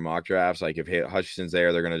 wrote in their mock drafts, like if Hutchinson's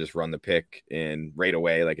there, they're going to just run the pick in right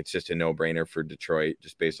away. Like it's just a no-brainer for Detroit,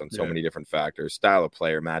 just based on so many different factors, style of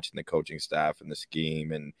player, matching the coaching staff and the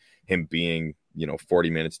scheme, and him being, 40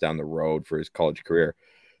 minutes down the road for his college career.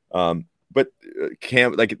 But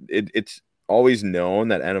it's always known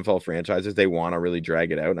that NFL franchises, they want to really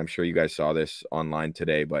drag it out. And I'm sure you guys saw this online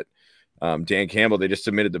today, but Dan Campbell, they just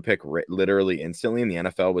submitted the pick literally instantly, and the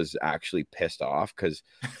NFL was actually pissed off because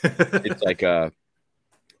it's like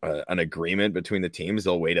an agreement between the teams.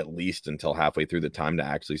 They'll wait at least until halfway through the time to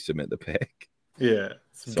actually submit the pick. Yeah.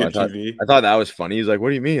 So I thought that was funny. He's like, what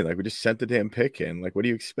do you mean? Like, we just sent the damn pick in. Like, what do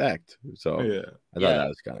you expect? So yeah. I thought that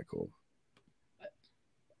was kind of cool.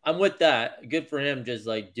 I'm with that. Good for him just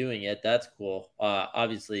like doing it. That's cool.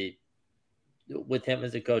 Obviously, with him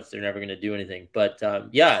as a coach, they're never going to do anything. But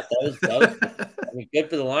yeah, that was I mean, good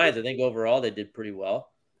for the Lions. I think overall they did pretty well.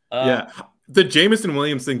 Yeah. The Jameson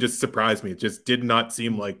Williams thing just surprised me. It just did not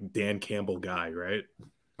seem like Dan Campbell guy, right?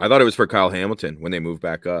 I thought it was for Kyle Hamilton when they moved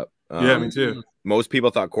back up. Yeah, me too. Most people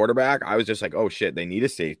thought quarterback. I was just like, oh shit, they need a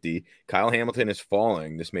safety. Kyle Hamilton is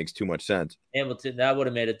falling. This makes too much sense. Hamilton, that would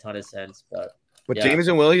have made a ton of sense. But yeah.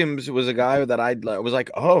 Jameson Williams was a guy that I was like,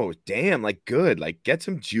 oh damn, like good, like get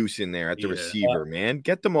some juice in there at the receiver, man.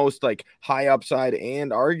 Get the most like high upside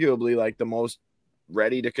and arguably like the most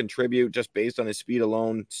ready to contribute just based on his speed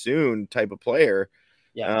alone soon type of player.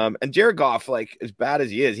 Yeah. And Jared Goff, like as bad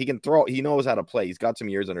as he is, he can throw. He knows how to play. He's got some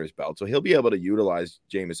years under his belt, so he'll be able to utilize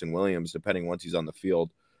Jameson Williams depending once he's on the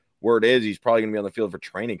field. Word is he's probably going to be on the field for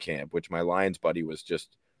training camp, which my Lions buddy was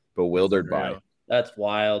just bewildered by. That's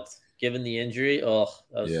wild. Given the injury, that was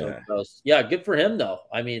so gross. Yeah, good for him though.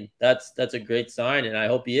 I mean, that's a great sign, and I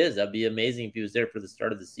hope he is. That'd be amazing if he was there for the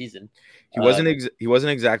start of the season. He wasn't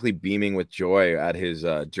exactly beaming with joy at his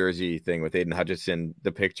jersey thing with Aiden Hutchinson.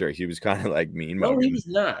 The picture, he was kind of like mean. No, he was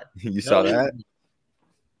not. You saw that?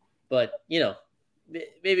 But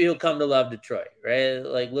maybe he'll come to love Detroit, right?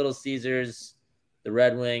 Like Little Caesars, the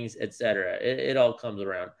Red Wings, etc. It all comes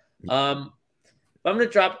around. I'm going to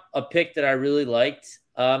drop a pick that I really liked.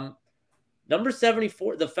 Number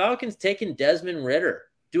 74, the Falcons taking Desmond Ridder.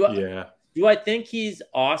 Do I think he's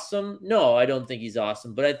awesome? No, I don't think he's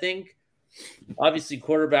awesome. But I think obviously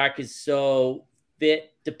quarterback is so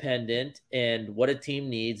fit dependent and what a team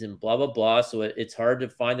needs and blah, blah, blah. So it's hard to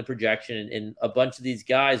find the projection. And a bunch of these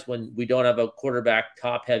guys, when we don't have a quarterback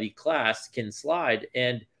top heavy class, can slide.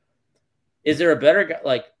 And is there a better guy?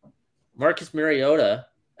 Like Marcus Mariota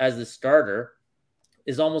as the starter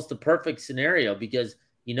is almost the perfect scenario because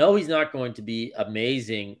he's not going to be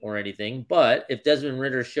amazing or anything, but if Desmond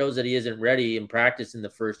Ridder shows that he isn't ready in practice in the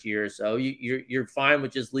first year or so, you're fine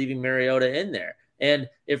with just leaving Mariota in there. And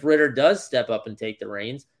if Ridder does step up and take the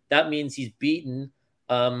reins, that means he's beaten,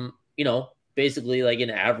 basically like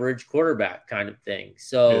an average quarterback kind of thing.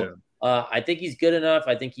 So I think he's good enough.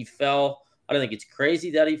 I think he fell. I don't think it's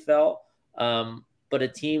crazy that he fell, but a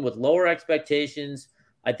team with lower expectations,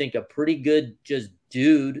 I think a pretty good just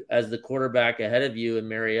dude as the quarterback ahead of you in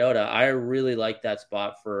Mariota. I really like that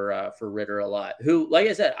spot for Ridder a lot. Who, like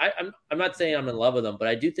I said, I'm not saying I'm in love with him, but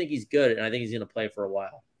I do think he's good, and I think he's going to play for a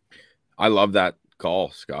while. I love that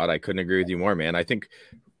call, Scott. I couldn't agree with you more, man. I think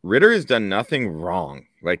Ridder has done nothing wrong,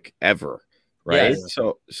 like ever, right? Yes.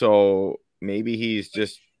 So maybe he's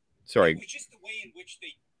just sorry. It was just the way in which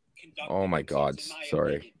they conducted. Oh my God,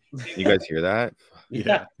 sorry. You guys hear that?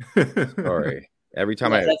 Yeah. Sorry. Every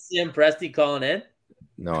time that's Sam Presti calling in.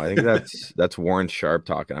 No, I think that's Warren Sharp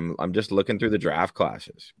talking. I'm just looking through the draft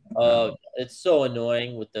classes. Oh, it's so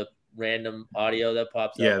annoying with the random audio that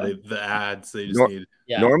pops up. Yeah, the ads they just need.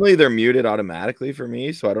 Yeah. Normally they're muted automatically for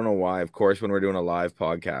me, so I don't know why. Of course, when we're doing a live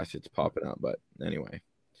podcast, it's popping up. But anyway,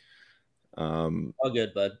 all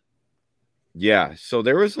good, bud. Yeah, so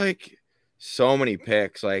there was like so many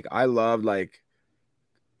picks. Like I loved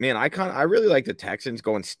man, I really like the Texans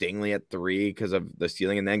going Stingley at 3 because of the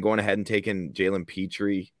ceiling, and then going ahead and taking Jalen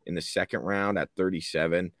Petrie in the second round at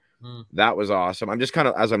 37. That was awesome. I'm just kind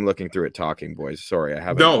of, as I'm looking through it, talking, boys. Sorry, I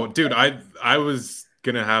haven't. No, dude, I was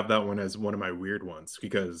gonna have that one as one of my weird ones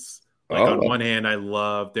because, on one hand, I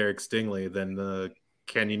love Derek Stingley. Then the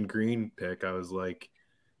Kenyon Green pick, I was like,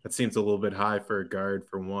 that seems a little bit high for a guard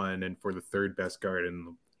for one, and for the third best guard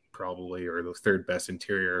and probably or the third best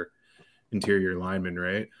interior lineman,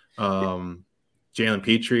 right? Jalen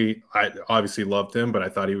Petrie, I obviously loved him, but I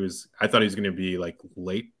thought he was going to be like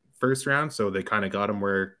late first round, so they kind of got him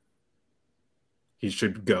where he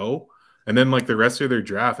should go. And then like the rest of their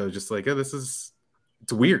draft, I was just like, it's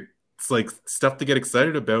weird. It's like stuff to get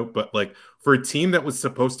excited about, but like for a team that was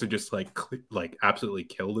supposed to just like absolutely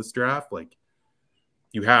kill this draft, like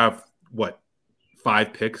you have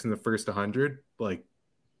 5 picks in the first 100. Like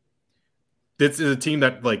this is a team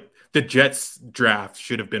that like the Jets draft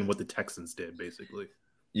should have been what the Texans did, basically.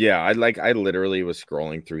 Yeah, I literally was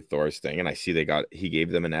scrolling through Thor's thing and I see he gave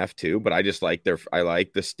them an F too, but I just like I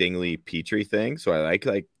like the Stingley Petrie thing, so I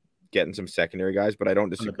like getting some secondary guys, but I don't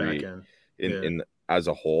disagree in as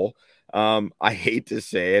a whole. I hate to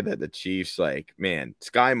say it that the Chiefs, like, man,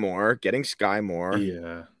 Sky Moore, getting Sky Moore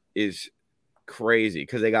Yeah. is crazy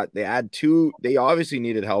because they obviously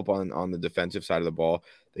needed help on the defensive side of the ball.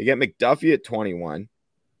 They get McDuffie at 21,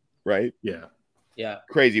 right? Yeah. Yeah.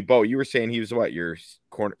 Crazy. Bo, you were saying he was what, your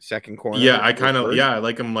second corner? Yeah, I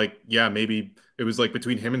like him. Like, yeah, maybe it was like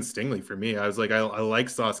between him and Stingley for me. I was like, I like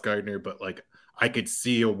Sauce Gardner, but like I could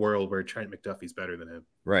see a world where Trent McDuffie's better than him.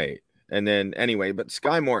 Right. And then anyway, but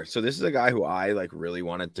Sky Moore. So this is a guy who I like really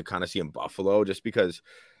wanted to kind of see in Buffalo just because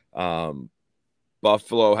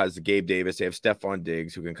Buffalo has Gabe Davis. They have Stephon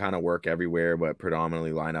Diggs who can kind of work everywhere, but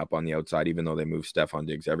predominantly line up on the outside, even though they move Stephon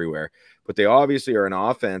Diggs everywhere. But they obviously are an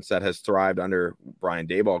offense that has thrived under Brian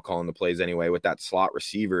Daboll calling the plays anyway with that slot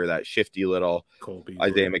receiver, that shifty little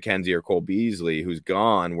Isaiah McKenzie or Cole Beasley who's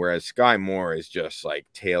gone, whereas Sky Moore is just like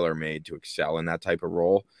tailor-made to excel in that type of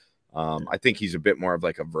role. I think he's a bit more of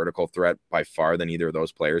like a vertical threat by far than either of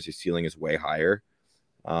those players. His ceiling is way higher,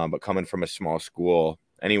 but coming from a small school –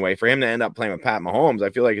 anyway, for him to end up playing with Pat Mahomes,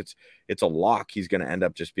 I feel like it's a lock. He's going to end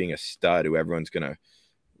up just being a stud who everyone's going to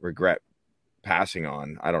regret passing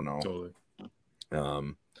on. I don't know. Totally.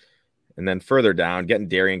 And then further down, getting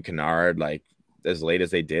Darian Kennard, like as late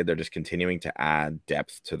as they did, they're just continuing to add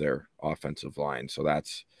depth to their offensive line. So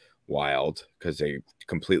that's wild because they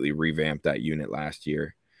completely revamped that unit last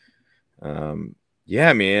year.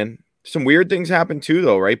 Yeah, man. Some weird things happen too,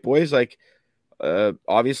 though, right, boys? Like,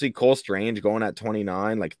 obviously Cole Strange going at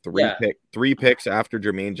 29, like three picks after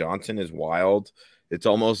Jermaine Johnson is wild. It's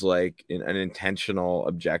almost like an intentional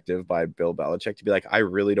objective by Bill Belichick to be like, I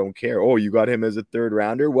really don't care. Oh, you got him as a third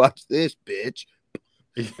rounder? Watch this, bitch.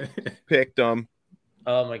 Picked him.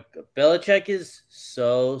 Oh my God. Belichick is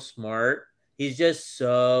so smart. He's just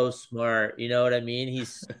so smart. You know what I mean?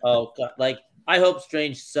 He's like, I hope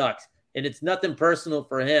Strange sucks. And it's nothing personal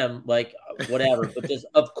for him, like whatever. But just,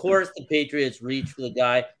 of course, the Patriots reach for the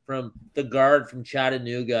guy from the guard from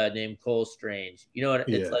Chattanooga named Cole Strange. You know what?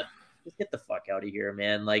 It's like, just get the fuck out of here,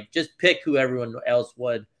 man. Like, just pick who everyone else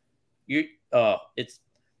would. There's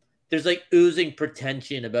like oozing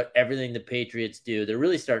pretension about everything the Patriots do. They're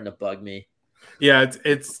really starting to bug me. Yeah,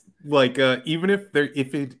 it's like even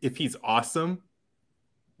if he's awesome,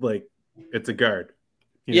 like it's a guard.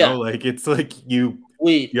 You know, like it's like you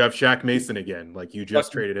have Shaq Mason again. Like you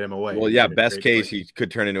just traded him away. Well, yeah, best case he could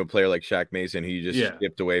turn into a player like Shaq Mason, who you just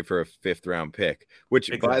shipped away for a 5th round pick. Which,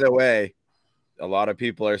 by the way, a lot of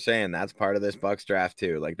people are saying that's part of this Bucs draft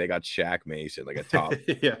too. Like they got Shaq Mason, like a top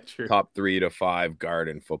top 3 to 5 guard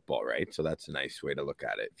in football, right? So that's a nice way to look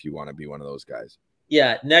at it if you want to be one of those guys.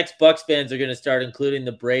 Yeah, next Bucs fans are going to start including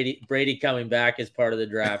the Brady coming back as part of the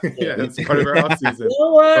draft. Yeah, that's part of our offseason. You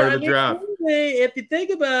know what? Part of the draft. If you think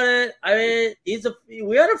about it, I mean,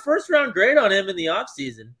 we had a 1st round grade on him in the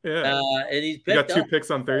offseason. Yeah, and he's picked got 2 picks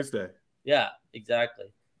on Thursday. Yeah, exactly.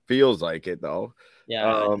 Feels like it though.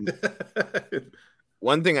 Yeah.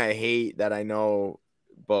 One thing I hate that I know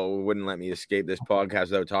Bo wouldn't let me escape this podcast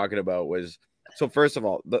without talking about was. So first of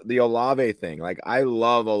all, the Olave thing, like I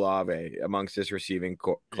love Olave amongst this receiving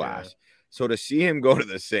class. Yeah. So to see him go to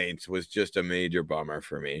the Saints was just a major bummer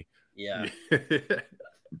for me. Yeah.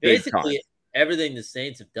 Basically, everything the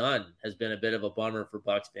Saints have done has been a bit of a bummer for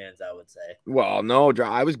Bucs fans, I would say. Well, no,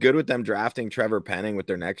 I was good with them drafting Trevor Penning with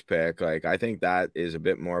their next pick. Like I think that is a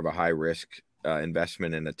bit more of a high risk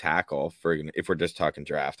investment in a tackle for if we're just talking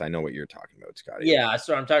draft. I know what you're talking about, Scotty. Yeah,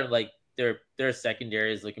 so I'm talking like their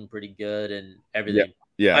secondary is looking pretty good and everything.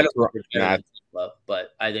 Yeah. I don't think they're better than but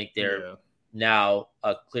I think they're now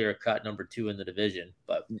a clear cut number 2 in the division.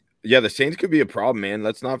 But yeah, the Saints could be a problem, man.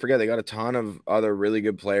 Let's not forget they got a ton of other really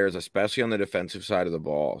good players, especially on the defensive side of the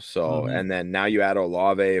ball. So and then now you add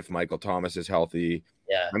Olave if Michael Thomas is healthy.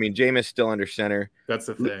 Yeah. I mean, Jameis still under center. That's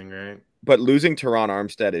the thing, right? But losing Teron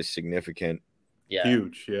Armstead is significant. Yeah.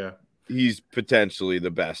 Huge, yeah. He's potentially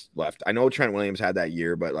the best left. I know Trent Williams had that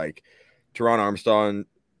year, but like Teron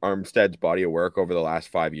Armstead's body of work over the last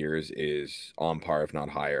 5 years is on par, if not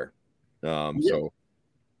higher. So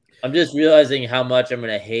I'm just realizing how much I'm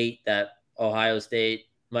going to hate that Ohio State,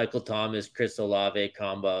 Michael Thomas, Chris Olave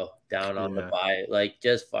combo down on the bye. Like,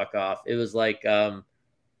 just fuck off. It was like,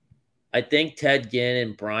 I think Ted Ginn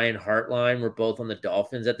and Brian Hartline were both on the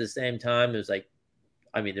Dolphins at the same time. It was like,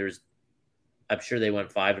 I mean, I'm sure they went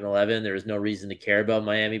 5-11. There was no reason to care about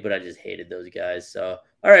Miami, but I just hated those guys. So,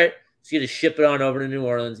 all right. Just going to ship it on over to New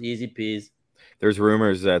Orleans. Easy peas. There's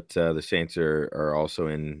rumors that the Saints are also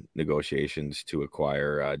in negotiations to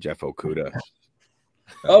acquire Jeff Okudah.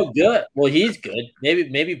 Oh, good. Well, he's good.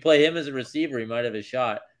 Maybe play him as a receiver. He might have a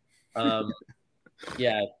shot.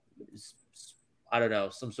 Yeah. I don't know.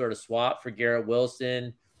 Some sort of swap for Garrett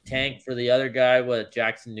Wilson. tank for the other guy,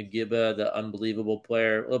 Jackson Nagiba, the unbelievable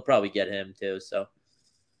player. We'll probably get him too. So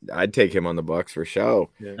I'd take him on the Bucks for sure.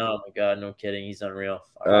 Yeah. oh my god, no kidding, he's unreal.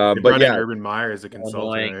 They But brought in yeah, Urban Meyer as a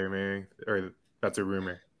consultant, Annoying. or that's a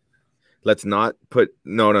rumor. let's not put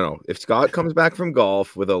no. If Scott comes back from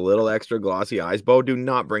golf with a little extra glossy eyes, Bo, do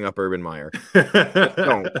not bring up Urban Meyer.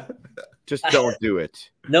 Just don't do it.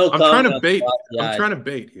 No, I'm trying to comment bait. on the I'm eyes. trying to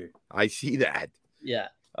bait here. I see that. Yeah.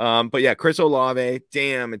 But yeah, Chris Olave,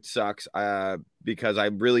 damn, it sucks. Because I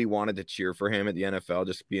really wanted to cheer for him at the NFL,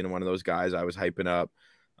 just being one of those guys I was hyping up.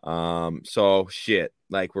 So shit,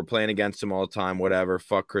 like we're playing against him all the time, whatever.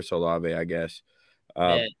 Fuck Chris Olave, I guess.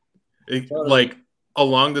 Man, Like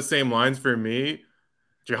along the same lines for me,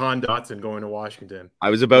 Jahan Dotson going to Washington. I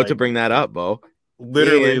was about to bring that up, Bo.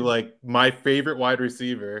 Literally, And- like my favorite wide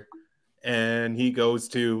receiver, and he goes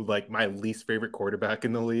to like my least favorite quarterback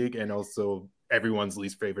in the league, and also everyone's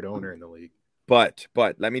least favorite owner in the league. But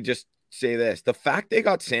let me just say this: the fact they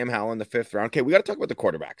got Sam Howell in the 5th round. Okay, we got to talk about the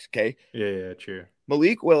quarterbacks. Okay, Yeah, true.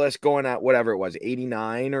 Malik Willis going at whatever it was,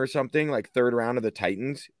 89 or something, like 3rd round of the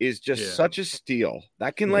Titans, is just such a steal.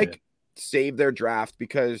 That can like save their draft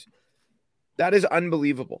because that is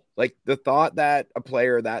unbelievable. Like the thought that a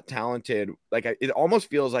player that talented, like it almost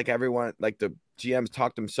feels like everyone, like the GMs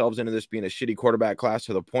talked themselves into this being a shitty quarterback class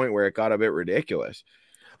to the point where it got a bit ridiculous.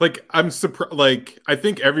 Like I'm surprised. Like I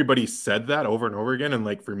think everybody said that over and over again, and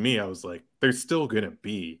like for me, I was like, there's still gonna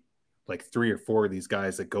be like 3 or 4 of these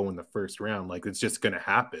guys that go in the 1st round. Like it's just gonna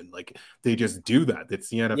happen. Like they just do that. It's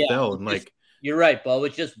the NFL, and like you're right, Bo.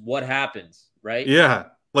 It's just what happens, right? yeah.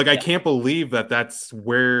 Like I can't believe that that's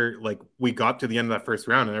where like we got to the end of that 1st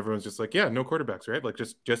round, and everyone's just like, yeah, no quarterbacks, right? Like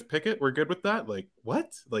just pick it. We're good with that. Like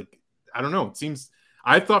what? Like I don't know. It seems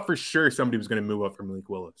I thought for sure somebody was going to move up from Malik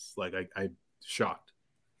Willis. Like I shocked.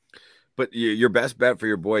 But your best bet for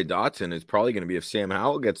your boy Dotson is probably going to be if Sam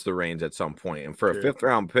Howell gets the reins at some point. And for a 5th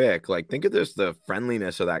round pick, like think of this, the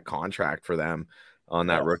friendliness of that contract for them on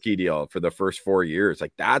that rookie deal for the first 4 years.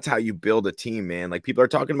 Like that's how you build a team, man. Like people are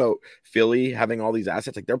talking about Philly having all these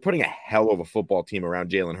assets. Like they're putting a hell of a football team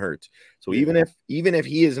around Jalen Hurts. So even if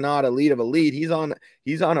he is not elite of elite, he's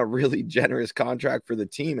on a really generous contract for the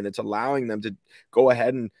team, and it's allowing them to go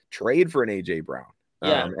ahead and trade for an AJ Brown.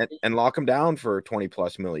 And lock him down for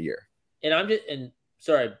 20+ mil a year. And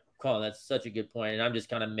sorry, Colin, that's such a good point. And I'm just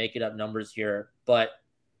kind of making up numbers here, but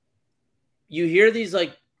you hear these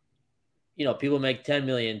like, you know, people make 10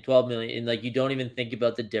 million, 12 million, and like you don't even think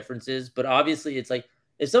about the differences. But obviously, it's like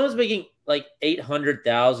if someone's making like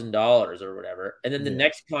 $800,000 or whatever, and then the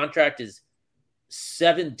next contract is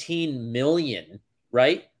 17 million,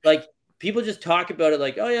 right? Like people just talk about it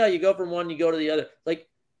like, oh yeah, you go from one, you go to the other. Like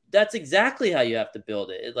that's exactly how you have to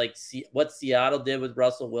build it. Like see what Seattle did with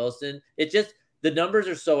Russell Wilson. It just the numbers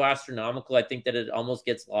are so astronomical. I think that it almost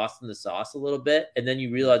gets lost in the sauce a little bit, and then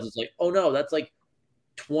you realize it's like, oh no, that's like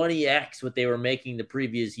 20x what they were making the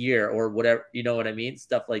previous year or whatever, you know what I mean?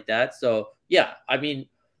 Stuff like that. So yeah, I mean,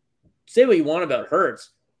 say what you want about Hurts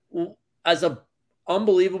as a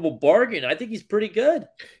unbelievable bargain. I think he's pretty good.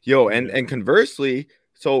 Yo, and conversely,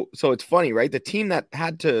 so it's funny, right? The team that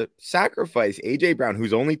had to sacrifice AJ Brown,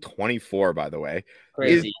 who's only 24, by the way,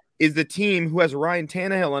 Crazy. is the team who has Ryan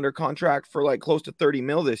Tannehill under contract for like close to 30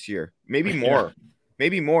 mil this year, maybe more.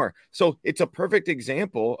 Maybe more. So it's a perfect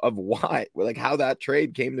example of why, like how that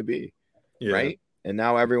trade came to be, right? And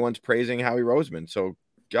now everyone's praising Howie Roseman. So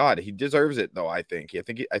God, he deserves it, though. I think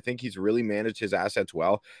he's really managed his assets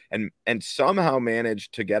well, and somehow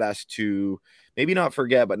managed to get us to maybe not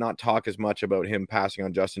forget, but not talk as much about him passing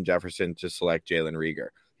on Justin Jefferson to select Jalen Reagor.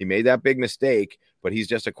 He made that big mistake, but he's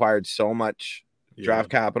just acquired so much draft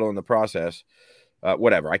capital in the process.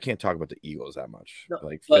 Whatever. I can't talk about the Eagles that much.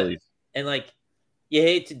 Philly. And like, you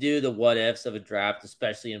hate to do the what ifs of a draft,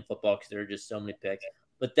 especially in football, because there are just so many picks.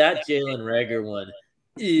 But that Jalen Reagor one,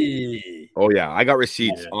 oh yeah, I got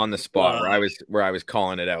receipts on the spot where I was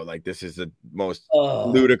calling it out. Like this is the most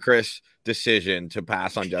ludicrous decision to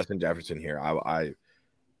pass on Justin Jefferson here. I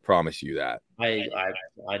promise you that. I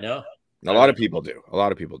know. A lot of people do.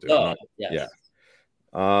 Oh, yes.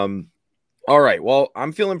 Yeah. All right. Well,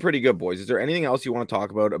 I'm feeling pretty good, boys. Is there anything else you want to talk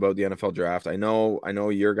about the NFL draft? I know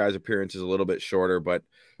your guys' appearance is a little bit shorter, but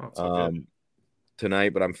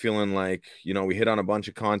tonight, but I'm feeling like, we hit on a bunch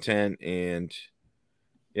of content, and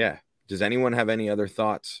yeah. Does anyone have any other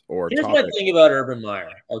thoughts or Here's topics? my thing about Urban Meyer.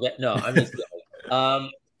 Okay. No, I'm just kidding.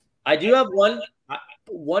 I do have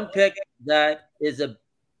one pick that is a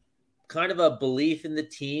kind of a belief in the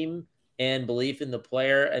team and belief in the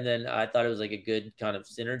player. And then I thought it was like a good kind of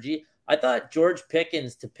synergy. I thought George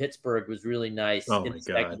Pickens to Pittsburgh was really nice in the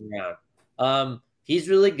second round. He's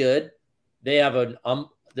really good. They have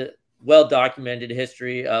well-documented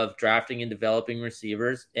history of drafting and developing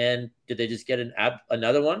receivers. And did they just get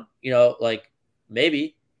another one? Like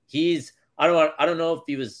maybe I don't know if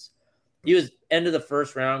he was end of the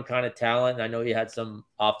first round kind of talent. And I know he had some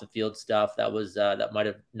off the field stuff that was that might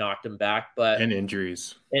have knocked him back, but and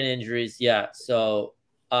injuries. Yeah. So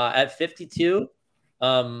at 52,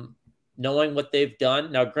 knowing what they've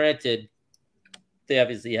done now, granted, they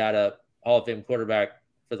obviously had a Hall of Fame quarterback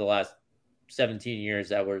for the last 17 years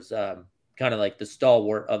that was kind of like the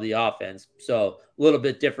stalwart of the offense. So a little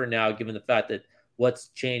bit different now, given the fact that what's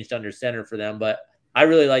changed under center for them. But I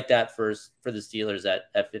really like that for the Steelers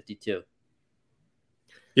at 52.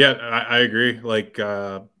 Yeah, I agree. Like,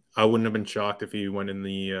 I wouldn't have been shocked if he went in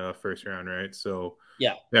the first round, right? So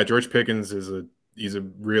yeah, George Pickens he's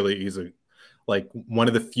like one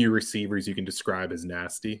of the few receivers you can describe as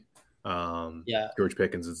nasty. George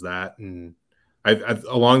Pickens is that, and I've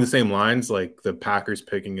along the same lines, like the Packers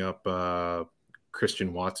picking up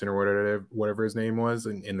Christian Watson or whatever his name was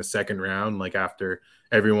in the second round, like after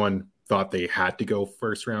everyone thought they had to go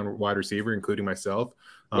first round wide receiver, including myself.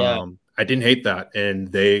 I didn't hate that,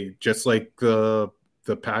 and they just like the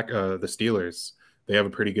Steelers, they have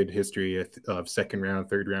a pretty good history of second round,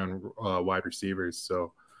 third round wide receivers.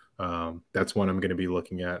 So that's one I'm going to be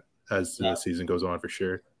looking at as the season goes on for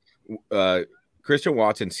sure. Christian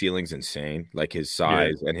Watson's ceiling's insane. Like his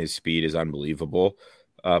size and his speed is unbelievable.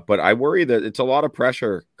 But I worry that it's a lot of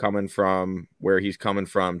pressure coming from where he's coming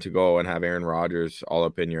from to go and have Aaron Rodgers all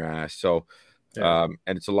up in your ass. So, and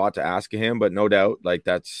it's a lot to ask of him, but no doubt, like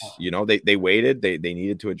that's, they waited, they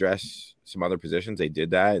needed to address some other positions. They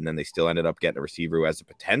did that. And then they still ended up getting a receiver who has the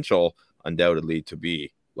potential undoubtedly to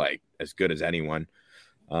be like as good as anyone.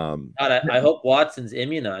 God, I hope Watson's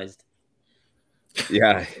immunized.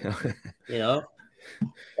 Yeah.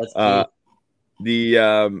 That's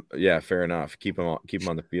fair enough. Keep him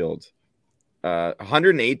on the field.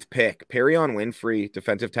 108th pick, Perion Winfrey,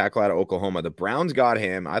 defensive tackle out of Oklahoma. The Browns got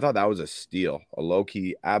him. I thought that was a steal, a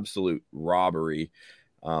low-key absolute robbery.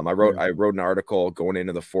 I wrote an article going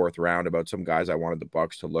into the fourth round about some guys I wanted the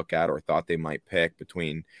Bucs to look at or thought they might pick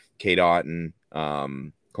between Cade Otton,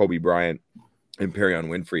 Kobe Bryant, and Perion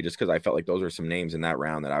Winfrey, just because I felt like those were some names in that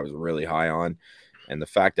round that I was really high on. And the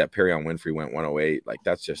fact that Perion Winfrey went 108, like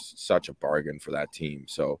that's just such a bargain for that team.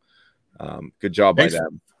 So good job by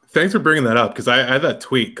them. Thanks for bringing that up, because I had that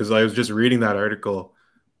tweet because I was just reading that article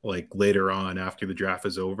like later on after the draft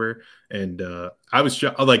is over. And I was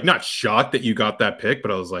not shocked that you got that pick,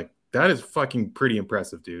 but I was like, that is fucking pretty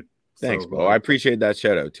impressive, dude. Thanks, Bo. I appreciate that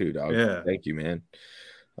shout out too, dog. Yeah. Thank you, man.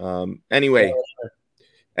 Anyway,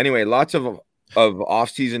 lots of off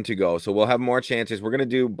season to go, so we'll have more chances. We're gonna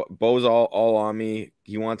do Bo's all on me.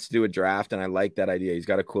 He wants to do a draft, and I like that idea. He's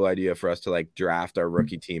got a cool idea for us to like draft our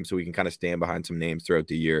rookie team so we can kind of stand behind some names throughout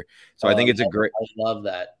the year. So I think it's I love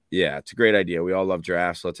that. Yeah, it's a great idea. We all love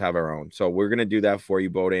drafts. Let's have our own. So we're gonna do that for you,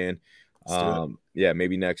 Bodan.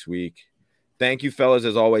 Maybe next week. Thank you, fellas,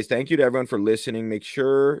 as always. Thank you to everyone for listening. Make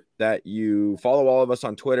sure that you follow all of us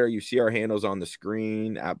on Twitter. You see our handles on the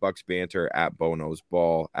screen, at Bucks Banter, at Bo Knows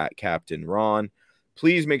Ball, at Captain Ron.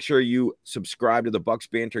 Please make sure you subscribe to the Bucks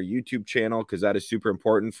Banter YouTube channel, because that is super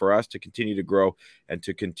important for us to continue to grow and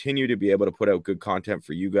to continue to be able to put out good content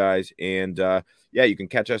for you guys. And you can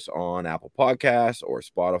catch us on Apple Podcasts or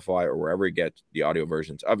Spotify or wherever you get the audio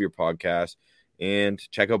versions of your podcast. And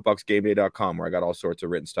check out bucksgameday.com, where I got all sorts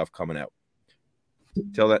of written stuff coming out.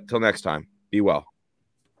 Till next time, be well.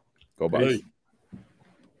 Go Bucks.